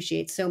what I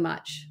appreciate so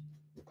much.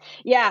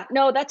 Yeah,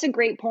 no, that's a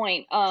great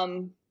point.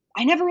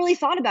 I never really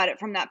thought about it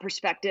from that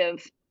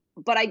perspective,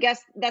 but I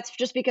guess that's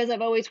just because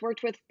I've always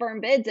worked with firm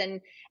bids,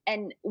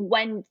 and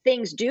when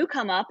things do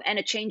come up and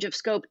a change of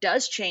scope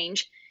does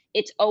change,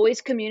 it's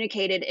always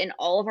communicated in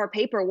all of our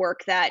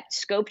paperwork that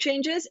scope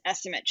changes,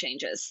 estimate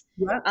changes.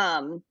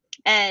 Yeah.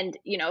 And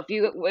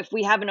if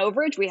we have an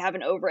overage, we have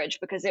an overage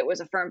because it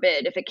was a firm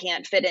bid if it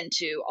can't fit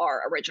into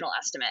our original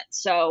estimate.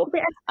 So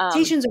the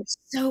expectations are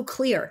so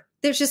clear.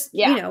 There's just,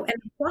 and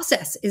the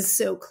process is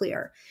so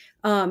clear.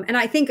 And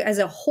I think as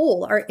a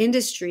whole, our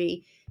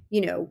industry,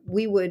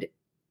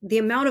 the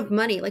amount of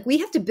money, like we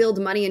have to build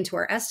money into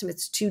our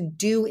estimates to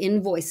do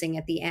invoicing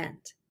at the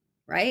end,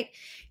 right?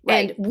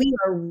 And we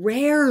are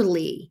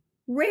rarely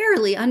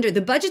under.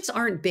 The budgets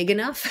aren't big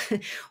enough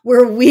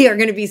where we are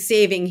going to be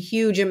saving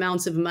huge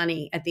amounts of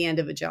money at the end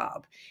of a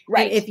job.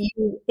 Right. And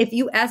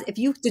if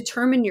you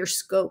determine your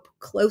scope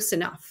close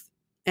enough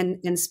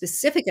and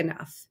specific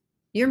enough,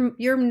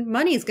 your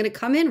money is going to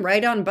come in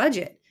right on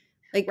budget.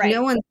 Like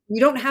you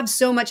don't have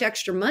so much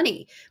extra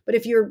money. But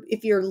if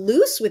you're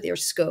loose with your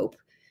scope,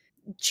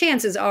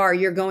 chances are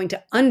you're going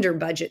to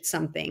underbid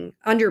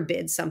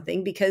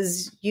something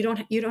because you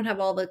don't have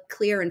all the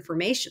clear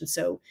information.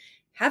 So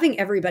having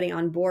everybody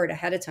on board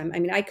ahead of time, I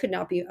mean, I could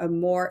not be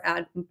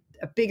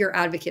a bigger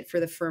advocate for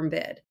the firm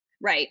bid.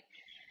 Right.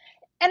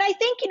 And I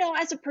think,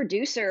 as a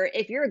producer,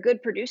 if you're a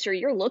good producer,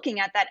 you're looking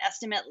at that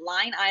estimate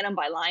line item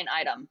by line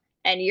item.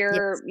 and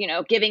Yes,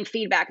 you're, giving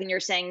feedback and you're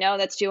saying, no,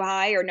 that's too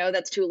high, or no,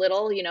 that's too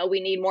little, we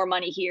need more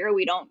money here.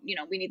 We don't,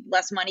 we need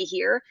less money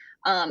here.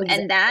 And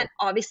that exactly.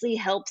 obviously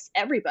helps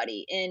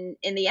everybody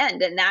in the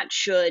end. And that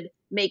should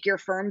make your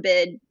firm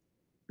bid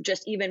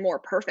just even more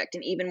perfect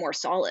and even more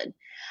solid.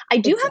 I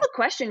do have Exactly. a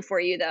question for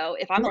you though,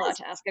 if I'm allowed Yes,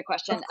 to ask a of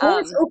question.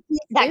 course. Oh, please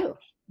That do.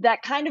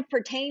 that kind of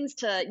pertains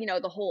to,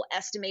 the whole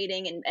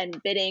estimating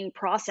and bidding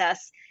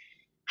process.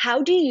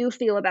 How do you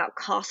feel about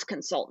cost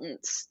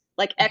consultants,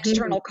 like Mhm.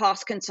 external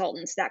cost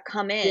consultants that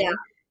come Yeah, in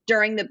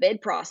during the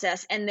bid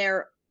process and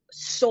their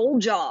sole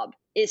job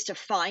is to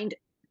find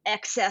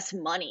excess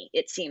money,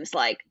 it seems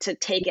like, to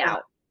take yeah,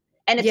 out?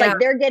 And it's yeah, like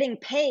they're getting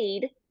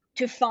paid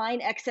to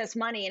find excess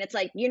money. And it's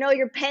like,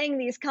 you're paying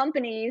these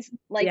companies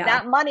like yeah.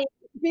 that money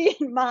be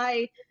in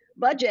my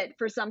budget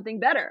for something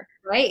better.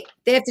 Right.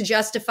 They have to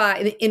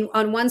justify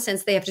on one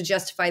sense, they have to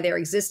justify their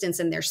existence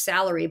and their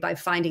salary by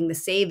finding the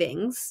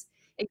savings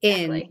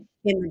in Exactly.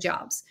 the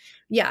jobs.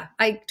 Yeah,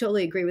 I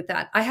totally agree with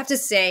that. I have to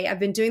say, I've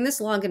been doing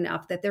this long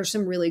enough that there's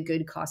some really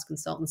good cost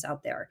consultants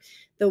out there.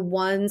 The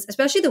ones,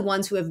 especially the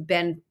ones who have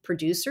been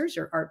producers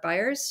or art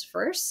buyers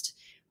first.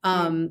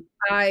 Mm.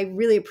 I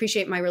really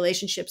appreciate my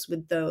relationships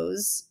with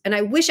those. And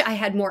I wish I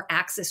had more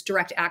access,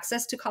 direct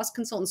access to cost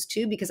consultants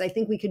too, because I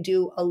think we could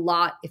do a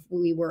lot if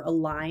we were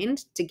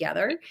aligned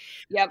together.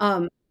 Yep.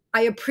 um,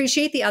 I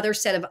appreciate the other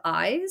set of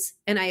eyes,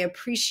 and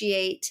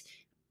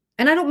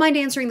and I don't mind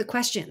answering the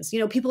questions.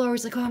 People are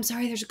always like, "Oh, I'm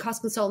sorry, there's a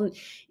cost consultant.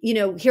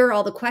 Here are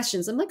all the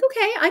questions." I'm like,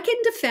 "Okay, I can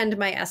defend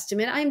my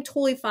estimate. I'm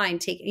totally fine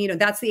taking,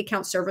 that's the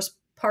account service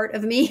part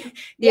of me,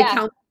 the Yeah.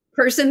 account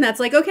person that's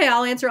like, okay,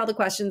 I'll answer all the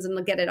questions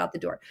and get it out the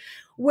door."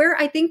 Where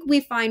I think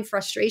we find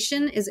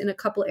frustration is in a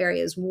couple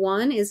areas.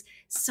 One is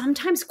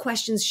sometimes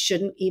questions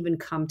shouldn't even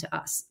come to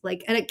us.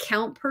 Like an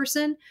account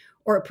person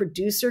or a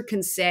producer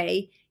can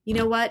say, "You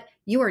know what?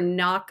 You are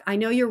not, I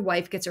know your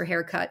wife gets her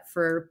hair cut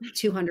for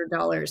 $200,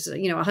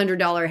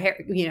 $100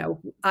 hair,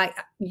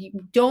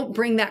 you don't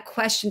bring that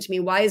question to me.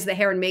 Why is the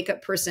hair and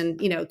makeup person,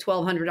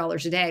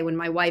 $1,200 a day when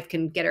my wife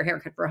can get her hair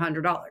cut for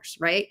 $100?"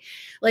 Right?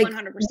 Like we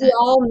 100%.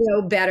 all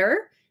know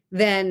better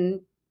than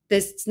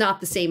this. It's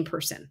not the same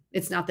person.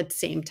 It's not the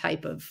same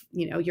type of,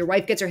 your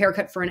wife gets her hair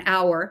cut for an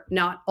hour,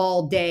 not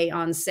all day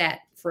on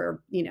set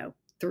for,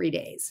 3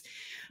 days.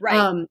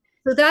 Right.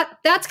 So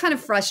that's kind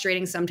of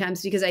frustrating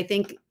sometimes, because I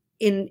think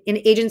in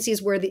agencies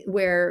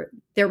where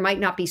there might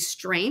not be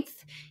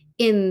strength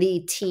in the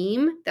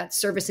team that's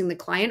servicing the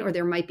client, or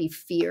there might be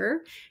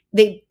fear,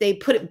 they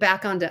put it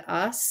back onto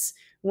us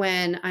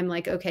when I'm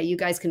like, okay, you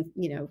guys can,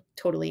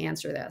 totally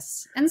answer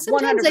this. And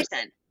sometimes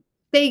 100%.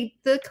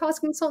 the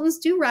cost consultants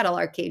do rattle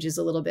our cages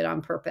a little bit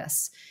on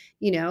purpose.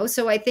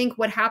 So I think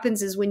what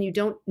happens is when you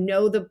don't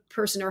know the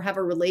person or have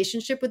a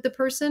relationship with the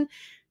person,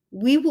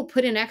 we will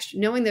put in extra,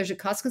 knowing there's a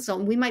cost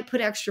consultant, we might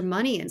put extra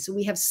money in so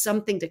we have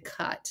something to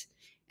cut.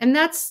 And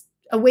that's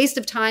a waste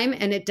of time,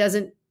 and it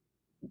doesn't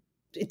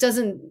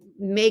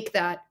make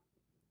that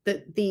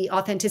the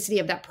authenticity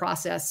of that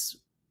process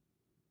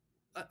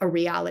a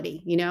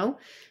reality. I'm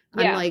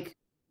Yeah. like,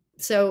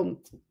 so,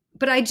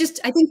 but I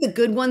think the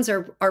good ones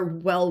are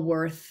well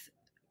worth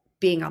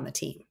being on the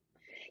team.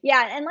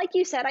 Yeah, and like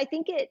you said, I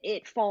think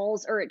it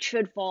falls, or it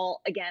should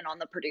fall, again on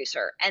the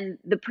producer. And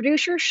the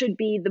producer should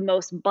be the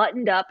most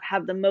buttoned up,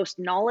 have the most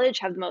knowledge,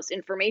 have the most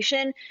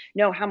information,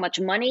 know how much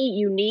money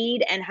you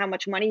need and how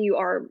much money you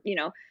are,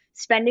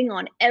 spending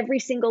on every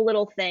single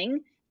little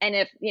thing. And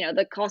if,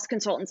 the cost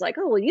consultant's like,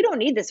 "Oh, well, you don't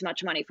need this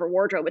much money for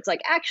wardrobe." It's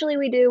like, "Actually,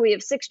 we do. We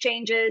have 6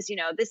 changes,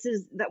 this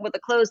is what the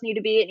clothes need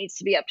to be. It needs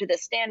to be up to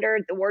this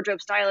standard. The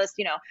wardrobe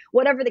stylist,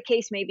 whatever the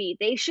case may be,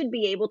 they should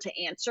be able to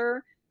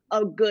answer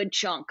a good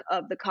chunk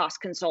of the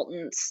cost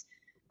consultants'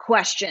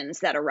 questions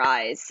that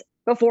arise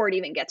before it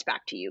even gets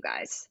back to you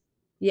guys."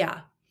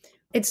 Yeah,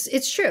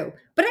 it's true.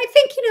 But I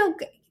think,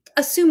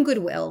 assume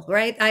goodwill,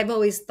 right? I've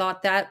always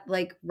thought that,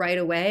 like, right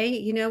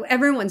away.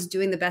 Everyone's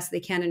doing the best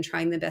they can and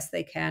trying the best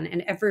they can.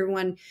 And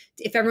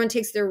if everyone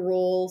takes their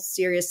role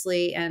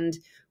seriously and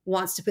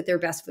wants to put their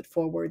best foot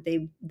forward,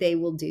 they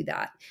will do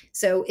that.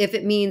 So if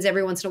it means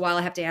every once in a while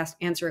I have to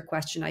answer a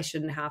question I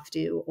shouldn't have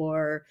to,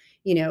 or,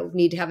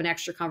 need to have an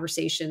extra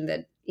conversation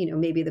that,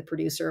 maybe the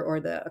producer or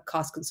the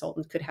cost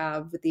consultant could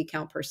have with the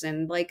account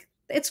person, like,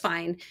 it's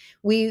fine.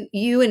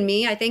 You and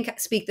me, I think,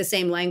 speak the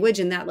same language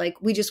in that, like,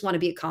 we just want to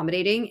be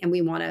accommodating and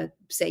we want to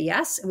say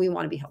yes and we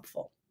want to be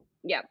helpful.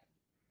 Yeah.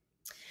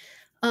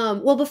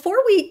 Well, before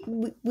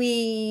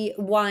we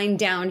wind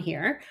down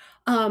here,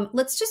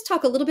 let's just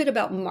talk a little bit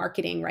about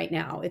marketing right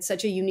now. It's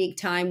such a unique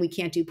time. We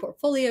can't do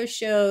portfolio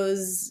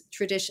shows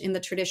in the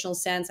traditional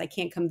sense. I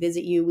can't come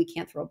visit you. We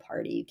can't throw a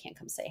party. You can't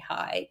come say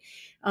hi.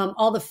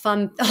 All the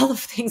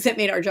things that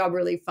made our job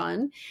really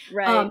fun.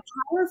 Right. How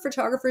are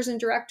photographers and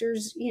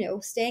directors,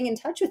 staying in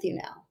touch with you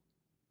now?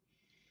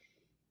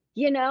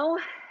 You know,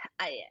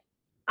 I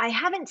I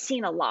haven't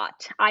seen a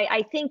lot.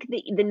 I think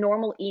the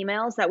normal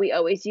emails that we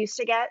always used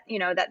to get,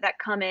 that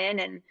come in,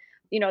 and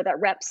that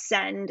reps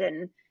send,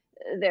 and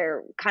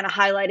they're kind of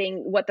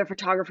highlighting what the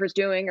photographer's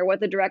doing or what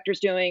the director's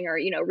doing, or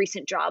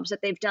recent jobs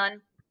that they've done.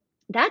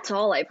 That's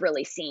all I've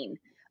really seen.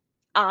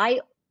 I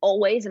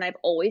always, and I've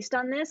always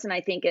done this, and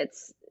I think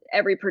it's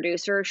every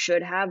producer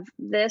should have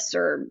this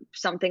or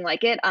something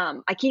like it.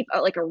 I keep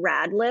like a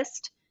rad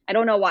list. I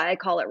don't know why I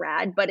call it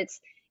rad, but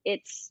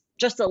it's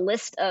just a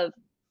list of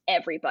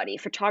everybody: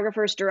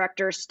 photographers,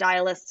 directors,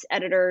 stylists,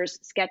 editors,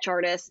 sketch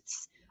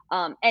artists,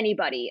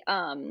 anybody.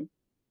 And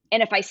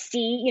if I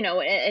see,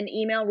 an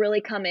email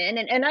really come in,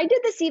 and I did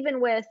this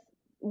even with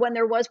when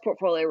there was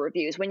portfolio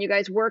reviews, when you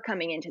guys were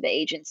coming into the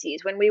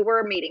agencies, when we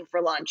were meeting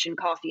for lunch and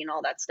coffee and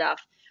all that stuff.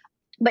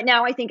 But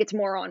now I think it's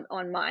more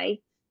on my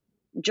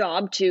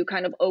job to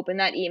kind of open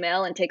that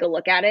email and take a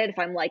look at it. If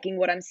I'm liking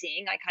what I'm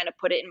seeing, I kind of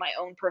put it in my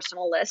own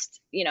personal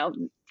list,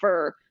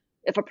 for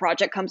if a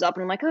project comes up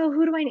and I'm like, oh,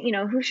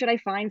 who should I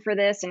find for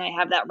this? And I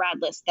have that rad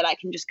list that I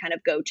can just kind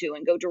of go to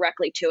and go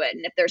directly to it.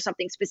 And if there's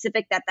something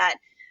specific that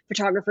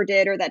photographer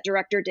did or that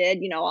director did,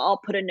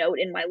 I'll put a note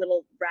in my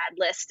little rad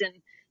list. And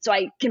so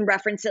I can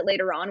reference it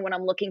later on when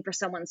I'm looking for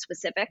someone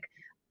specific.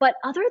 But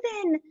other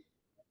than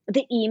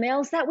the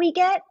emails that we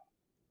get,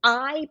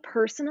 I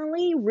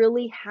personally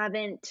really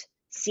haven't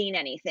seen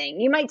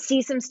anything. You might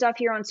see some stuff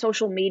here on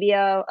social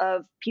media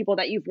of people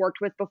that you've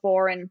worked with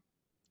before and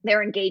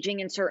they're engaging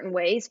in certain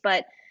ways.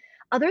 But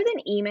other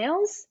than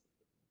emails,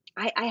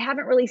 I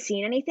haven't really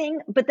seen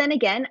anything. But then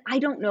again, I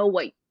don't know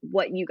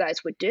what you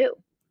guys would do.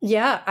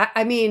 Yeah.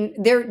 I mean,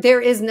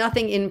 there is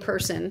nothing in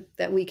person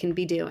that we can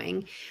be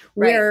doing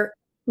where,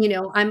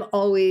 I'm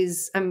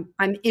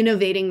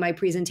innovating my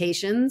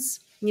presentations.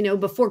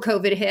 Before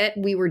COVID hit,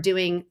 we were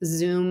doing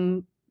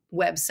Zoom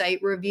website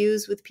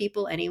reviews with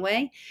people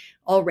anyway.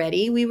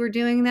 Already we were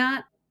doing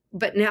that.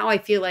 But now I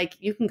feel like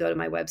you can go to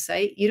my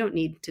website. You don't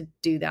need to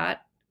do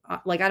that.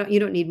 You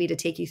don't need me to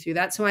take you through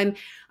that. So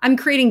I'm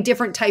creating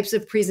different types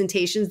of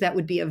presentations that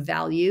would be of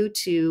value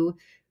to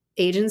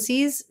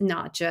agencies,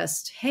 not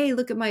just, hey,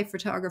 look at my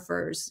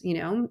photographers.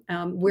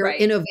 We're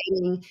Right.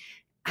 innovating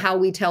how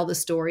we tell the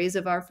stories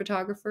of our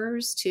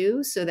photographers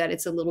too, so that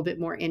it's a little bit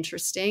more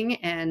interesting,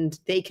 and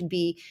they can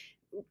be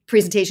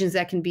presentations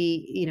that can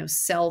be,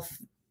 self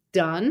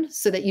done,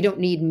 so that you don't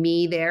need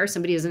me there.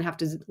 Somebody doesn't have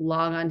to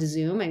log on to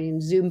Zoom. I mean,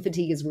 Zoom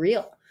fatigue is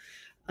real.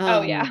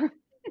 Oh yeah.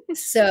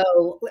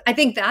 So I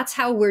think that's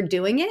how we're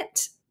doing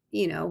it.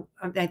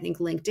 I think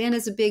LinkedIn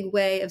is a big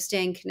way of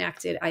staying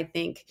connected. I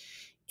think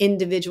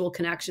individual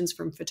connections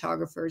from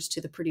photographers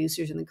to the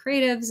producers and the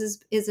creatives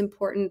is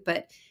important,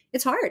 but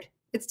it's hard.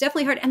 It's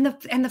definitely hard.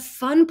 And the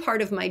fun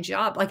part of my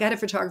job, like I had a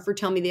photographer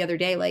tell me the other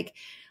day, like,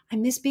 I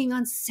miss being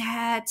on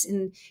set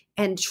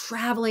and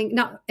traveling,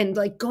 and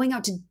like going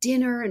out to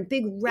dinner and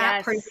big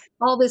wrap parties,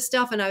 all this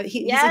stuff. And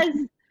he's like,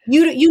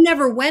 you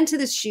never went to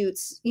the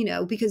shoots,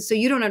 because so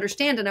you don't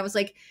understand. And I was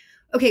like,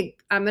 okay,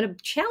 I'm going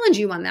to challenge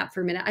you on that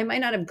for a minute. I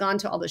might not have gone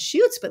to all the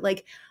shoots, but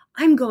like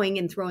I'm going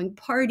and throwing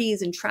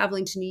parties and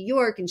traveling to New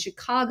York and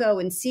Chicago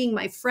and seeing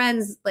my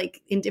friends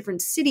like in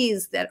different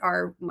cities that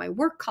are my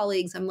work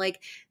colleagues. I'm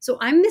like, so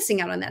I'm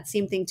missing out on that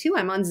same thing too.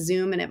 I'm on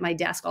Zoom and at my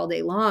desk all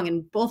day long.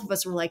 And both of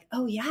us were like,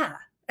 oh yeah,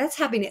 that's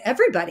happening to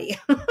everybody.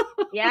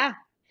 Yeah.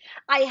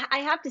 I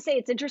have to say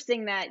it's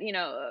interesting that,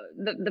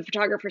 the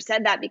photographer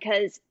said that,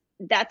 because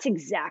that's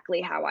exactly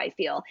how I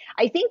feel.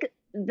 I think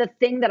the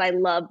thing that I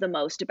love the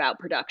most about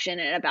production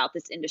and about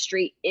this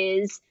industry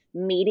is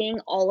meeting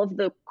all of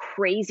the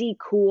crazy,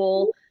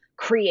 cool,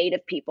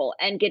 creative people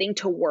and getting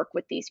to work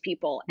with these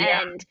people.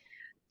 Yeah. And,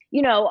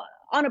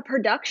 on a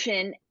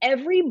production,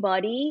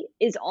 everybody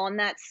is on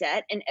that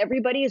set and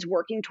everybody is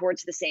working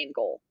towards the same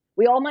goal.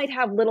 We all might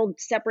have little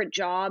separate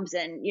jobs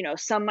and,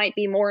 some might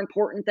be more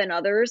important than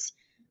others,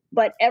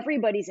 but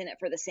everybody's in it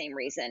for the same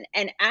reason.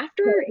 And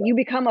after you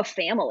become a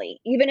family,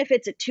 even if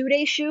it's a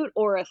 2-day shoot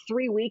or a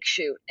 3-week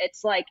shoot,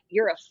 it's like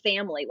you're a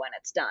family when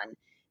it's done.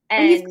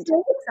 And you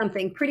did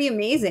something pretty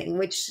amazing,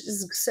 which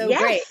is so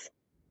great.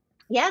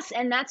 Yes.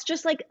 And that's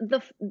just like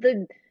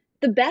the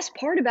best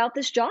part about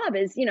this job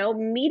is,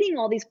 meeting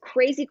all these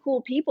crazy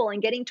cool people and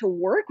getting to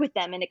work with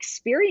them and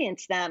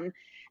experience them.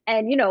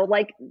 And,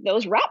 like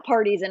those wrap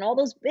parties and all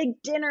those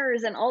big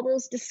dinners and all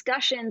those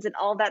discussions and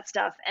all that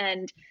stuff.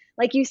 And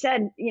like you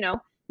said,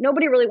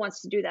 nobody really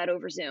wants to do that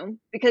over Zoom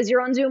because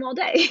you're on Zoom all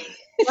day.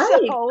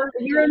 Right. So,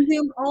 you're on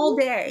Zoom all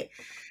day.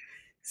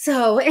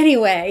 So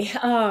anyway,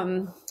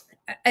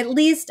 at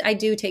least I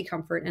do take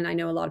comfort, and I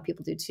know a lot of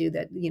people do too,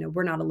 that,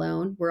 we're not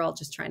alone. We're all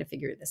just trying to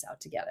figure this out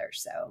together.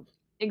 So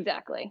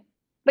exactly.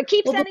 But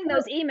keep sending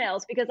those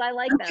emails because I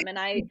like them. And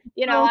I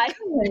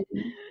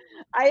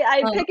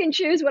pick and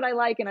choose what I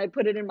like and I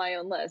put it in my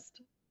own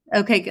list.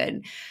 Okay,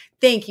 good.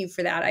 Thank you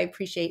for that. I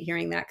appreciate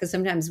hearing that, because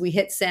sometimes we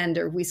hit send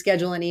or we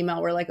schedule an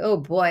email. We're like, oh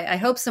boy, I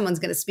hope someone's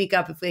going to speak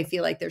up if they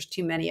feel like there's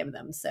too many of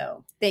them.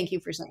 So thank you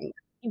for saying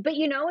that. But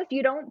if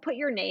you don't put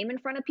your name in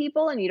front of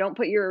people and you don't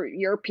put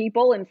your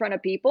people in front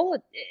of people,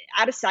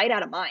 out of sight,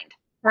 out of mind.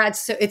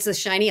 It's a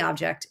shiny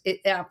object.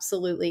 It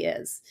absolutely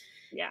is.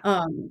 Yeah.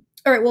 All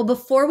right. Well,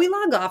 before we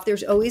log off,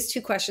 there's always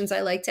 2 questions I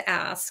like to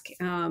ask.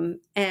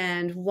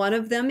 And one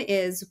of them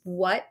is,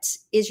 what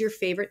is your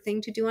favorite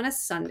thing to do on a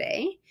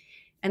Sunday?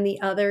 And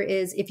the other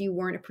is, if you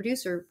weren't a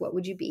producer, what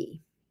would you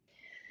be?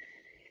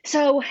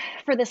 So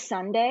for the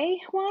Sunday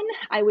one,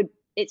 I would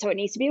So it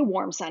needs to be a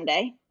warm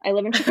Sunday. I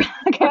live in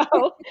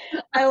Chicago.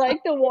 I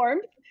like the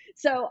warmth.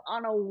 So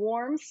on a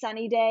warm,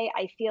 sunny day,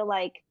 I feel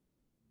like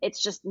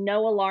it's just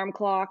no alarm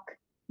clock,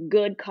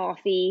 good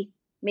coffee,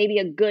 maybe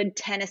a good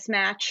tennis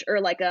match or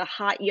like a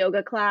hot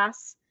yoga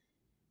class,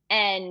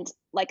 and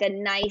like a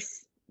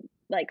nice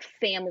like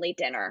family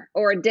dinner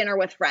or a dinner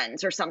with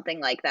friends or something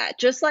like that.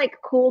 Just like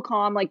cool,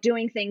 calm, like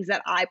doing things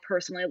that I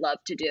personally love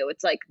to do.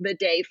 It's like the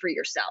day for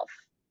yourself.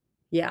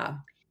 Yeah.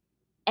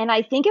 And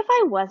I think if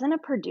I wasn't a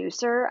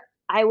producer,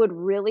 I would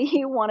really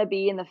want to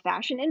be in the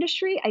fashion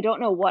industry. I don't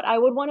know what I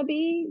would want to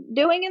be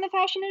doing in the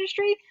fashion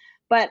industry,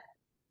 but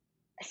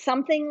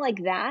something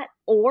like that.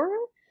 Or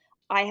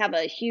I have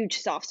a huge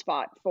soft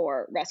spot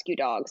for rescue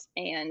dogs,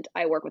 and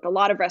I work with a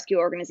lot of rescue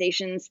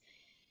organizations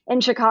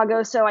in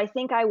Chicago. So I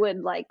think I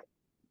would like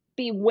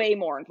be way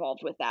more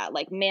involved with that,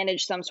 like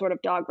manage some sort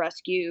of dog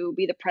rescue,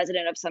 be the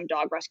president of some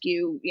dog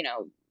rescue,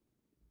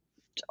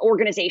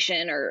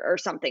 organization or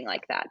something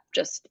like that,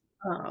 just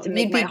Oh, to you'd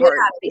make be my good heart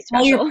at be it.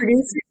 All your special.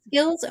 producer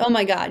skills. Oh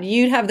my God.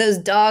 You'd have those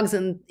dogs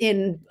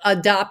in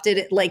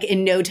adopted like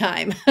in no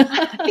time.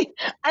 I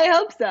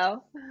hope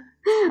so.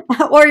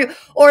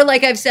 or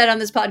like I've said on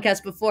this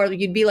podcast before,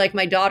 you'd be like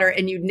my daughter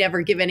and you'd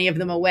never give any of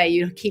them away.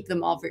 You'd keep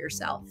them all for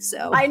yourself.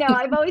 So I know.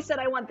 I've always said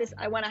I want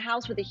a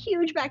house with a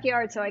huge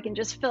backyard so I can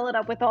just fill it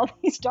up with all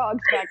these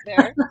dogs back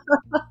there.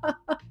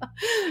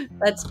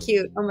 that's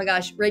cute. Oh my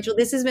gosh, Rachel,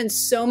 this has been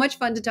so much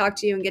fun to talk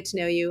to you and get to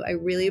know you. I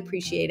really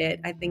appreciate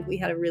it. I think we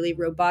had a really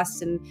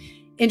robust and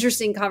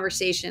interesting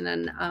conversation.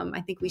 And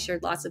I think we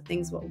shared lots of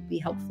things that will be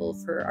helpful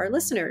for our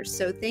listeners.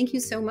 So thank you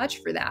so much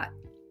for that.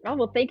 Oh,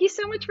 well, thank you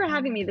so much for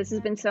having me. This has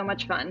been so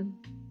much fun.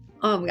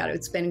 Oh my God,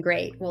 it's been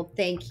great. Well,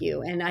 thank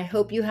you. And I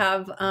hope you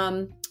have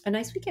a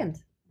nice weekend.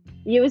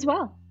 You as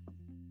well.